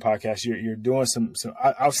beginning of the podcast, you're doing some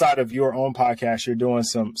outside of your own podcast, you're doing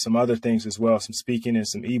some other things as well, some speaking and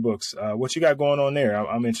some ebooks. What you got going on there?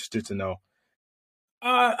 I'm interested to know.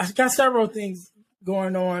 I got several things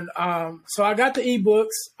going on. So I got the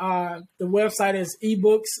ebooks. The website is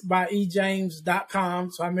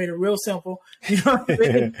ebooksbyejames.com. So I made it real simple.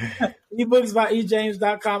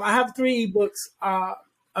 Ebooksbyejames.com. I have 3 ebooks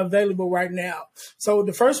available right now. So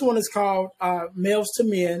the first one is called Males to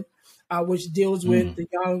Men, which deals with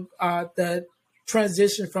the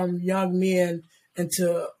transition from young men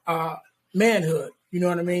into manhood. You know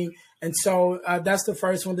what I mean? And so that's the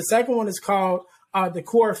first one. The second one is called The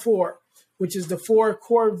Core 4, which is the 4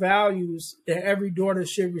 core values that every daughter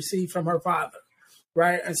should receive from her father,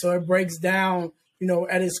 right? And so it breaks down,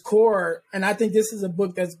 at its core. And I think this is a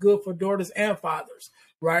book that's good for daughters and fathers,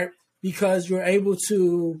 right? Because you're able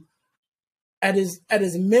to, at his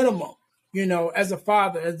minimum, as a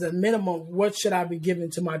father, as a minimum, what should I be giving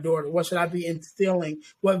to my daughter? What should I be instilling?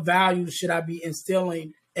 What values should I be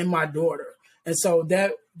instilling in my daughter? And so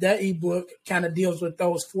that ebook kind of deals with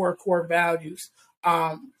those 4 core values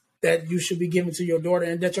that you should be giving to your daughter,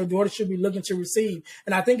 and that your daughter should be looking to receive.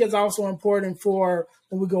 And I think it's also important for,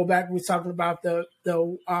 when we go back, we're talking about the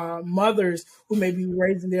mothers who may be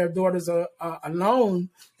raising their daughters alone.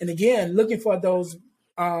 And again, looking for those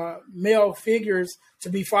male figures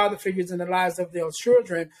to be father figures in the lives of their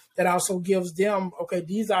children, that also gives them, okay,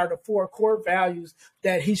 these are the 4 core values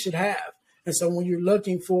that he should have. And so when you're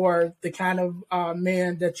looking for the kind of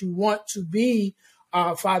man that you want to be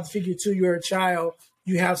father figure to your child,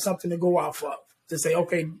 you have something to go off of to say,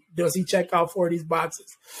 okay, does he check out 4 of these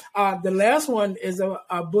boxes? The last one is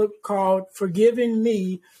a book called Forgiving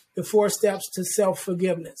Me, The 4 Steps to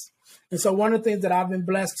Self-Forgiveness. And so one of the things that I've been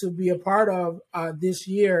blessed to be a part of this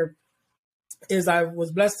year is I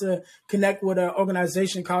was blessed to connect with an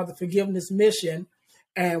organization called the Forgiveness Mission.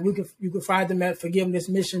 And you can find them at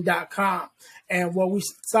forgivenessmission.com. And what we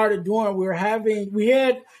started doing, we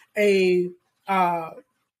had a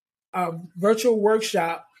virtual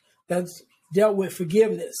workshop that's dealt with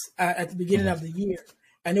forgiveness at the beginning of the year.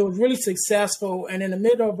 And it was really successful. And in the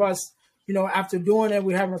middle of us, after doing it,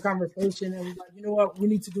 we're having a conversation and we're like, you know what, we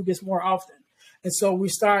need to do this more often. And so we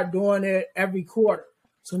started doing it every quarter.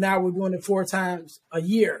 So now we're doing it 4 times a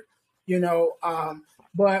year,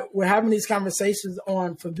 but we're having these conversations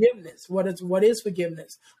on forgiveness. What is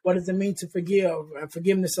forgiveness? What does it mean to forgive?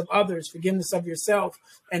 Forgiveness of others, forgiveness of yourself,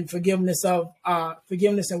 and forgiveness and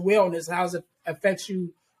wellness. How it affects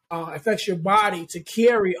you, affects your body to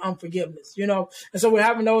carry unforgiveness, And so we're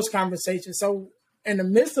having those conversations. So in the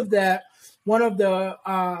midst of that, one of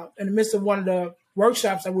the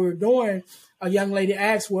workshops that we were doing, a young lady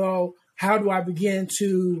asked, well, how do I begin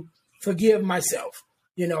to forgive myself?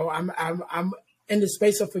 I'm in the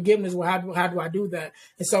space of forgiveness. Well, how do I do that?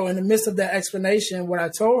 And so in the midst of that explanation, what I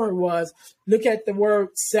told her was, look at the word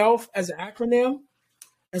self as an acronym.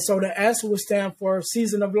 And so the S would stand for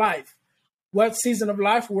season of life. What season of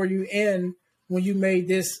life were you in when you made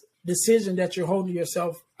this decision that you're holding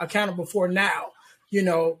yourself accountable for now?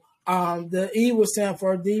 The E would stand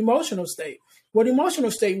for the emotional state. What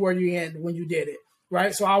emotional state were you in when you did it?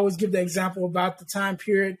 Right. So I always give the example about the time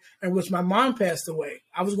period in which my mom passed away.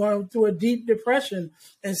 I was going through a deep depression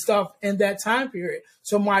and stuff in that time period.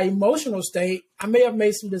 So my emotional state, I may have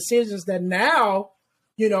made some decisions that now,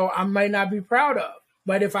 I may not be proud of.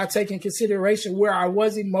 But if I take in consideration where I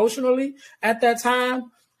was emotionally at that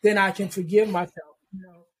time, then I can forgive myself.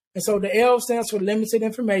 And so the L stands for limited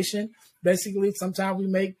information. Basically, sometimes we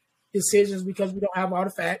make decisions because we don't have all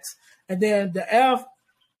the facts. And then the F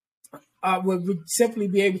would simply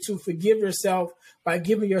be able to forgive yourself by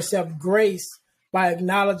giving yourself grace, by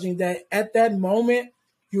acknowledging that at that moment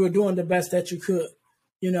you were doing the best that you could,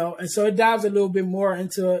 And so it dives a little bit more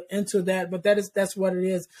into that, but that's what it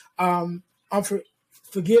is. I'm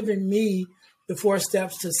forgiving me, the 4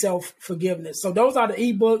 steps to self-forgiveness. So those are the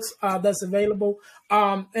ebooks that's available.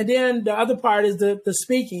 And then the other part is the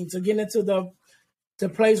speaking, to get into the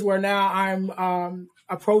place where now I'm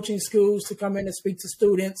approaching schools to come in and speak to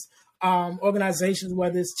students, organizations,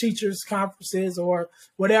 whether it's teachers, conferences, or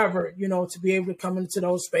whatever, to be able to come into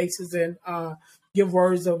those spaces and give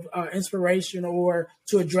words of inspiration or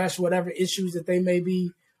to address whatever issues that they may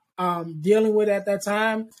be dealing with at that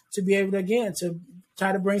time, to be able to, again, to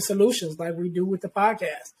try to bring solutions like we do with the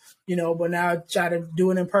podcast, but now try to do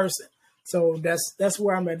it in person. So that's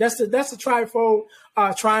where I'm at. That's the trifold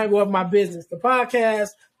triangle of my business. The podcast,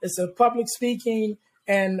 it's a public speaking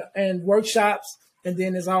and workshops. And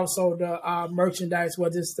then there's also the merchandise,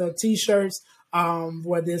 whether it's the T-shirts,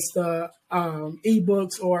 whether it's the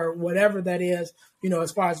ebooks or whatever that is,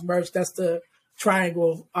 as far as merch. That's the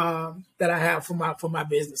triangle that I have for my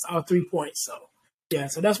business, all 3 points. So yeah,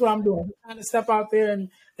 so that's what I'm doing. I'm trying to step out there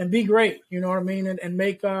and be great, you know what I mean, and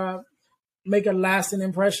make a lasting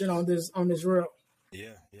impression on this reel.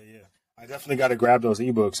 Yeah. I definitely got to grab those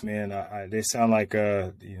ebooks, man. They sound like,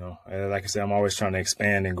 like I said, I'm always trying to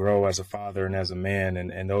expand and grow as a father and as a man.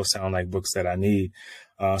 And those sound like books that I need.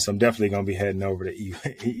 So I'm definitely going to be heading over to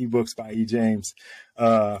ebooks by E. James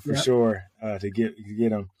for sure to get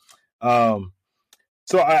them.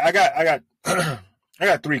 So I got I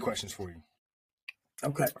got 3 questions for you.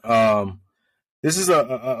 Okay. This is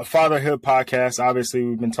a fatherhood podcast. Obviously,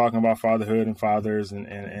 we've been talking about fatherhood and fathers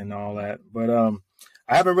and all that. But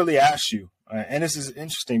I haven't really asked you, and this is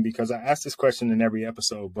interesting because I ask this question in every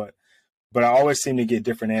episode, but I always seem to get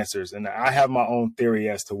different answers, and I have my own theory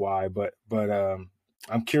as to why. But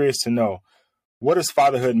I'm curious to know, what does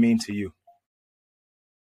fatherhood mean to you?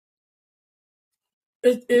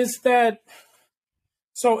 It's that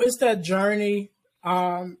journey.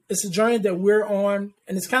 It's a journey that we're on,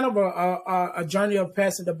 and it's kind of a journey of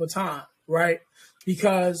passing the baton, right?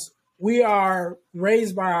 Because we are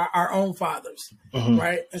raised by our own fathers,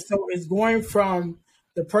 right? And so it's going from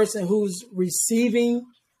the person who's receiving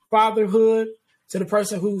fatherhood to the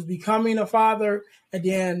person who's becoming a father, and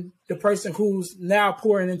then the person who's now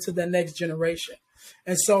pouring into the next generation.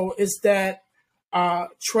 And so it's that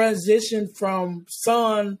transition from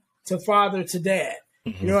son to father to dad.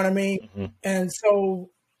 You know what I mean? And so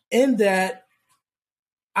in that,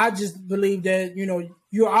 I just believe that,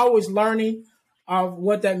 you're always learning of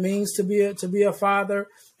what that means to be a father.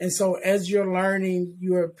 And so as you're learning,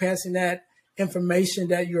 you're passing that information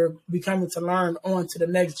that you're becoming to learn on to the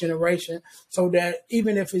next generation, so that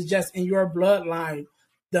even if it's just in your bloodline,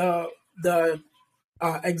 the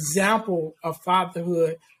example of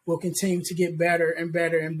fatherhood will continue to get better and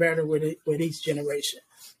better and better with each generation.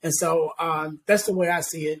 And so that's the way I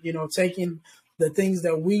see it, taking the things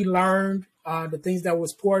that we learned, the things that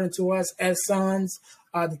was poured into us as sons,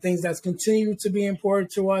 the things that's continued to be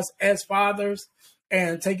important to us as fathers,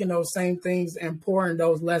 and taking those same things and pouring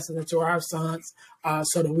those lessons into our sons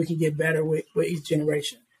so that we can get better with each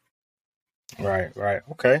generation. Right.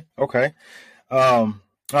 Okay. All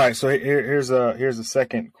right. So here's a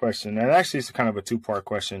second question, and actually it's kind of a two-part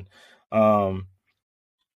question.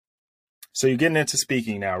 So you're getting into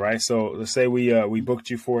speaking now, right? So let's say we booked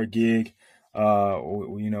you for a gig.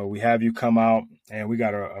 We have you come out, and we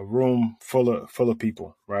got a room full of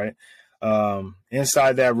people, right?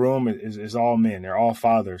 Inside that room is all men. They're all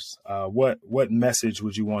fathers. What message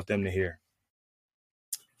would you want them to hear?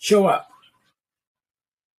 Show up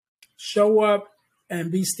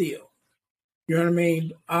and be still. You know what I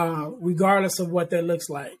mean? Regardless of what that looks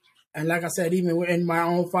like. And like I said, even in my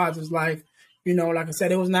own father's life, like I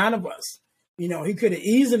said, it was 9 of us. He could have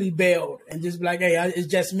easily bailed and just be like, hey, it's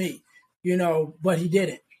just me, but he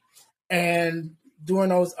didn't. And during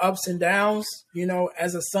those ups and downs,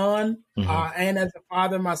 as a son and as a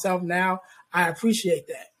father myself now, I appreciate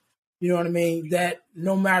that. You know what I mean? That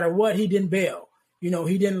no matter what, he didn't bail. He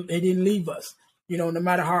didn't leave us, no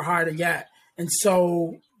matter how hard it got. And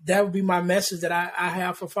so that would be my message that I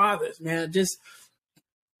have for fathers, man. Just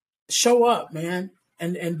show up, man,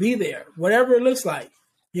 and be there, whatever it looks like,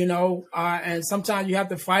 and sometimes you have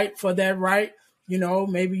to fight for that right.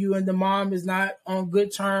 Maybe you and the mom is not on good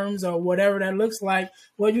terms or whatever that looks like.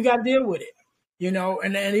 Well, you got to deal with it,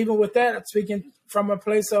 and even with that, I'm speaking from a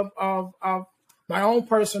place of my own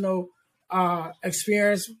personal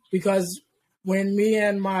experience, because when me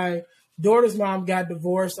and my daughter's mom got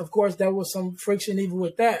divorced, of course, there was some friction even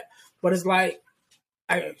with that. But it's like,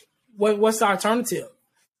 what's the alternative?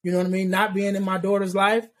 You know what I mean? Not being in my daughter's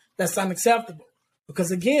life, that's unacceptable.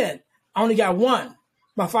 Because again, I only got 1.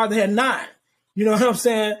 My father had 9. You know what I'm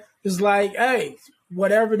saying? It's like, hey,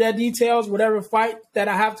 whatever that details, whatever fight that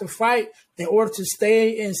I have to fight in order to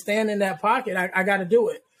stay and stand in that pocket, I got to do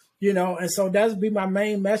it. And so that's be my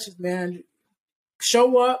main message, man.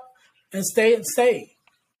 Show up and stay.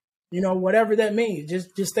 Whatever that means,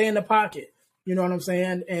 just stay in the pocket. You know what I'm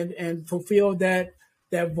saying? And fulfill that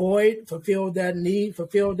void, fulfill that need,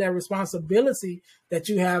 fulfill that responsibility that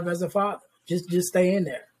you have as a father. Just stay in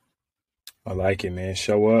there. I like it, man.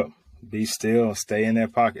 Show up, be still, stay in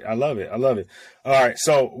that pocket. I love it. All right.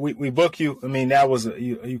 So we book you. I mean, that was,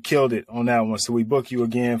 you killed it on that one. So we book you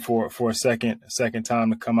again for a second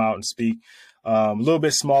time to come out and speak. A little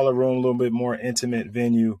bit smaller room, a little bit more intimate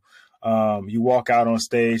venue. You walk out on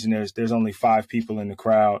stage and there's only 5 people in the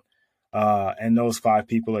crowd. And those 5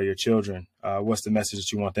 people are your children. What's the message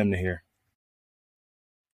that you want them to hear?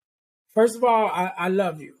 First of all, I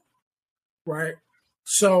love you. Right.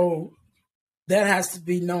 So that has to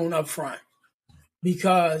be known up front,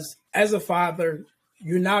 because as a father,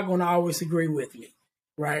 you're not going to always agree with me.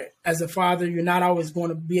 Right. As a father, you're not always going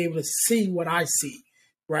to be able to see what I see.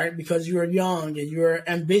 Right. Because you're young and you're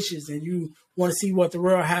ambitious and you want to see what the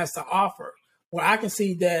world has to offer. Well, I can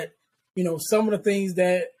see that, some of the things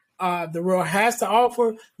that the world has to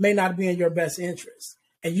offer may not be in your best interest.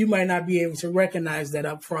 And you might not be able to recognize that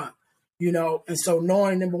up front. And so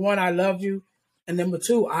knowing, number 1, I love you. And number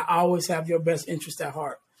 2, I always have your best interest at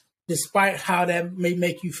heart, despite how that may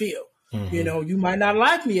make you feel. Mm-hmm. You might not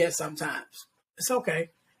like me at sometimes. It's okay.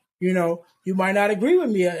 You might not agree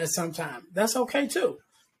with me at some time. That's okay too.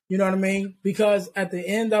 You know what I mean? Because at the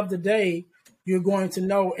end of the day, you're going to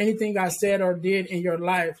know anything I said or did in your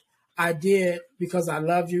life, I did because I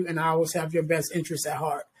love you and I always have your best interest at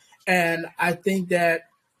heart. And I think that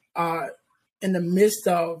in the midst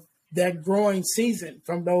of that growing season,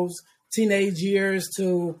 from those teenage years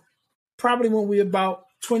to probably when we're about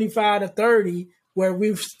 25 to 30, where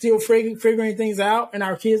we're still figuring things out and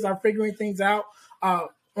our kids are figuring things out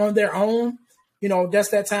on their own, that's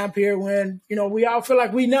that time period when, we all feel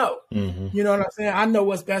like we know. Mm-hmm. You know what I'm saying? I know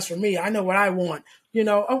what's best for me. I know what I want.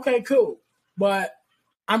 Okay, cool. But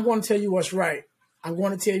I'm going to tell you what's right. I'm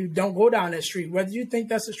going to tell you, don't go down that street, whether you think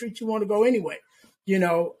that's the street you want to go anyway,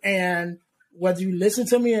 and whether you listen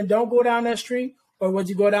to me and don't go down that street, or whether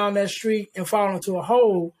you go down that street and fall into a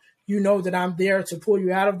hole, that I'm there to pull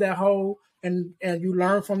you out of that hole and you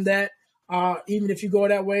learn from that. Even if you go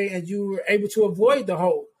that way and you were able to avoid the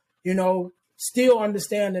hole, still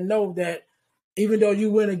understand and know that even though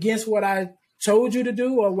you went against what I told you to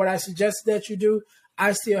do or what I suggested that you do,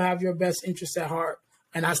 I still have your best interest at heart.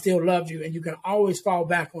 And I still love you, and you can always fall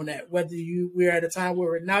back on that. Whether we're at a time where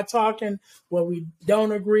we're not talking, where we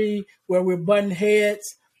don't agree, where we're butting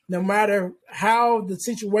heads, no matter how the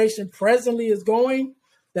situation presently is going,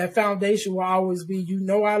 that foundation will always be,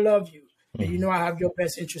 I love you, and I have your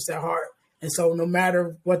best interest at heart. And so no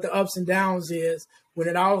matter what the ups and downs is, when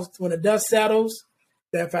the dust settles,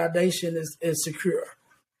 that foundation is secure.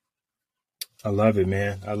 I love it,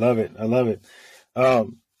 man. I love it.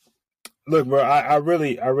 Look, bro, I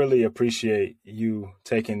really appreciate you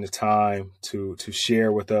taking the time to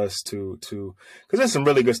share with us, because there's some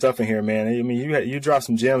really good stuff in here, man. I mean, you dropped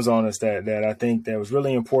some gems on us that I think that was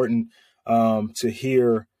really important to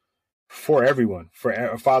hear for everyone, for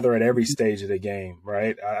a father at every stage of the game,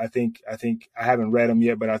 right? I think I haven't read them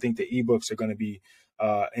yet, but I think the ebooks are going to be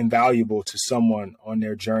invaluable to someone on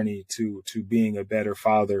their journey to being a better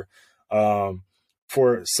father.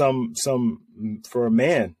 For a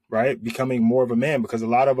man, right? Becoming more of a man, because a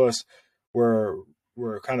lot of us were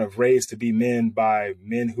kind of raised to be men by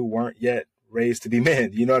men who weren't yet raised to be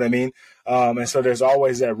men. You know what I mean? And so there's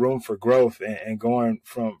always that room for growth and going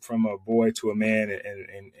from a boy to a man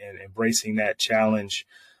and embracing that challenge,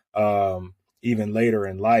 even later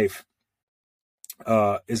in life,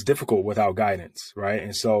 is difficult without guidance. Right.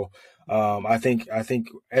 And so, I think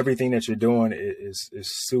everything that you're doing is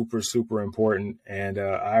super, super important. And,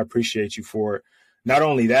 I appreciate you for it. Not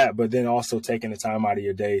only that, but then also taking the time out of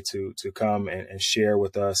your day to come and share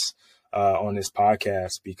with us, on this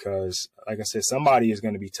podcast, because like I said, somebody is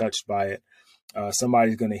going to be touched by it.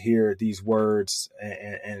 Somebody's going to hear these words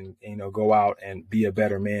and go out and be a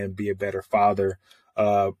better man, be a better father,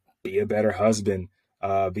 be a better husband,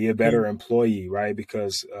 be a better employee, right?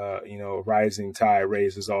 Because, rising tide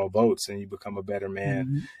raises all boats, and you become a better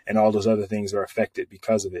man, and all those other things are affected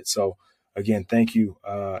because of it. So again, thank you.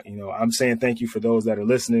 I'm saying thank you for those that are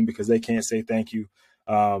listening, because they can't say thank you.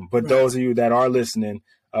 But those of you that are listening,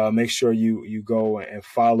 make sure you go and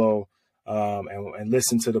follow, and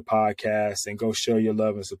listen to the podcast, and go show your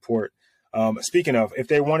love and support. Speaking of, if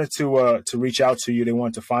they wanted to reach out to you, they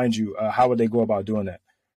want to find you, how would they go about doing that?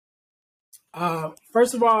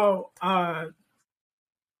 First of all,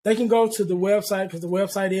 they can go to the website, because the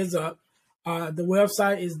website is up. The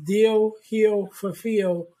website is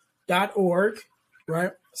dealhealfulfill.org,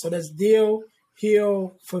 right? So that's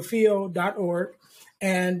dealhealfulfill.org,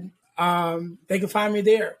 and they can find me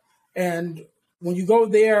there. And when you go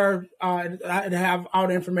there, I have all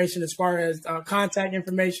the information as far as contact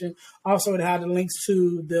information. Also, it has the links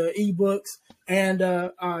to the ebooks and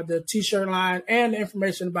the t-shirt line, and the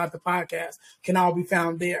information about the podcast can all be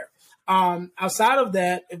found there. Outside of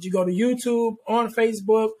that, if you go to YouTube, on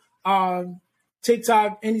Facebook,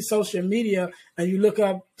 TikTok, any social media, and you look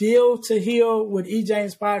up Deal to Heal with E.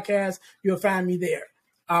 James Podcast, you'll find me there.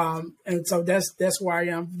 And so that's where I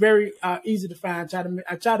am. Very easy to find.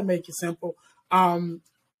 I try to make it simple,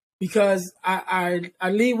 because I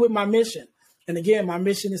lead with my mission. And again, my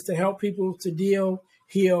mission is to help people to deal,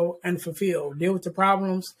 heal, and fulfill. Deal with the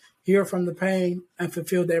problems, heal from the pain, and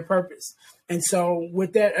fulfill their purpose. And so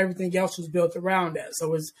with that, everything else was built around that.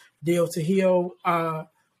 So it's Deal to Heal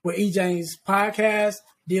with E. James Podcast,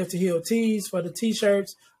 Deal to Heal tees for the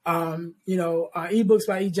t-shirts. Ebooks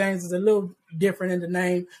by E. James is a little different in the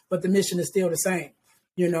name, but the mission is still the same.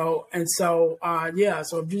 And so,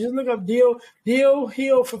 so if you just look up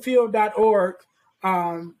dealhealfulfill.org,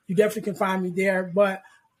 you definitely can find me there. But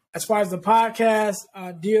as far as the podcast,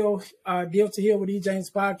 Deal to Heal with E.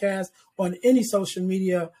 James Podcast on any social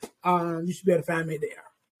media, you should be able to find me there.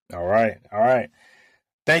 All right.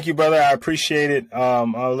 Thank you, brother. I appreciate it.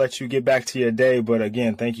 I'll let you get back to your day. But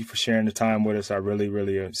again, thank you for sharing the time with us. I really,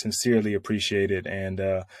 really sincerely appreciate it. And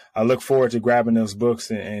I look forward to grabbing those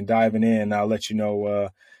books and diving in. I'll let you know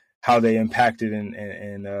how they impacted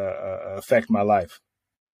and affect my life.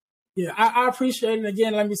 Yeah, I appreciate it.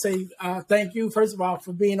 Again, let me say thank you, first of all,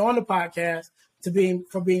 for being on the podcast,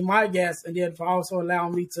 for being my guest, and then for also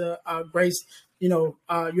allowing me to grace your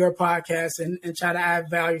podcast and try to add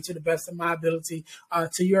value to the best of my ability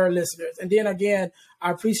to your listeners. And then again,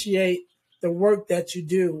 I appreciate the work that you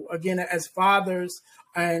do, again, as fathers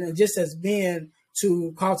and just as men,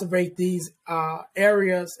 to cultivate these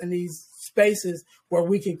areas and these spaces where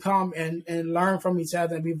we can come and learn from each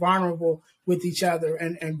other and be vulnerable with each other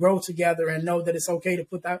and grow together, and know that it's okay to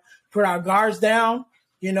put our guards down,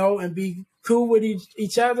 and be cool with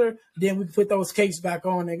each other. Then we put those capes back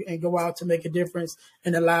on and go out to make a difference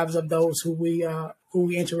in the lives of those who we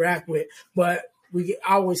interact with. But we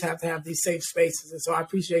always have to have these safe spaces. And so I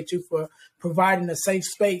appreciate you for providing a safe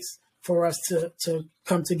space for us to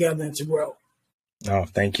come together and to grow. Oh,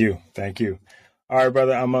 thank you. All right,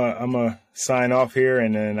 brother, I'm a sign off here,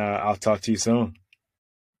 and then I'll talk to you soon.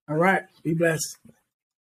 All right. Be blessed.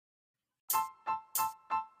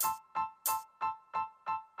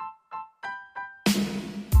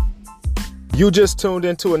 You just tuned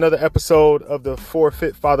into another episode of the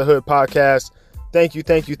Forfeit Fatherhood podcast. Thank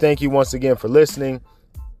you once again for listening.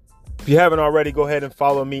 If you haven't already, go ahead and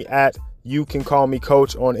follow me at You Can Call Me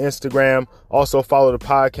Coach on Instagram. Also follow the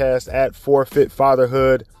podcast at Forfeit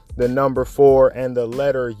Fatherhood, the number 4 and the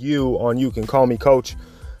letter U on You Can Call Me Coach.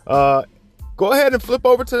 Go ahead and flip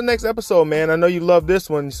over to the next episode, man. I know you love this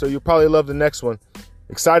one, so you'll probably love the next one.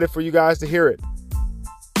 Excited for you guys to hear it.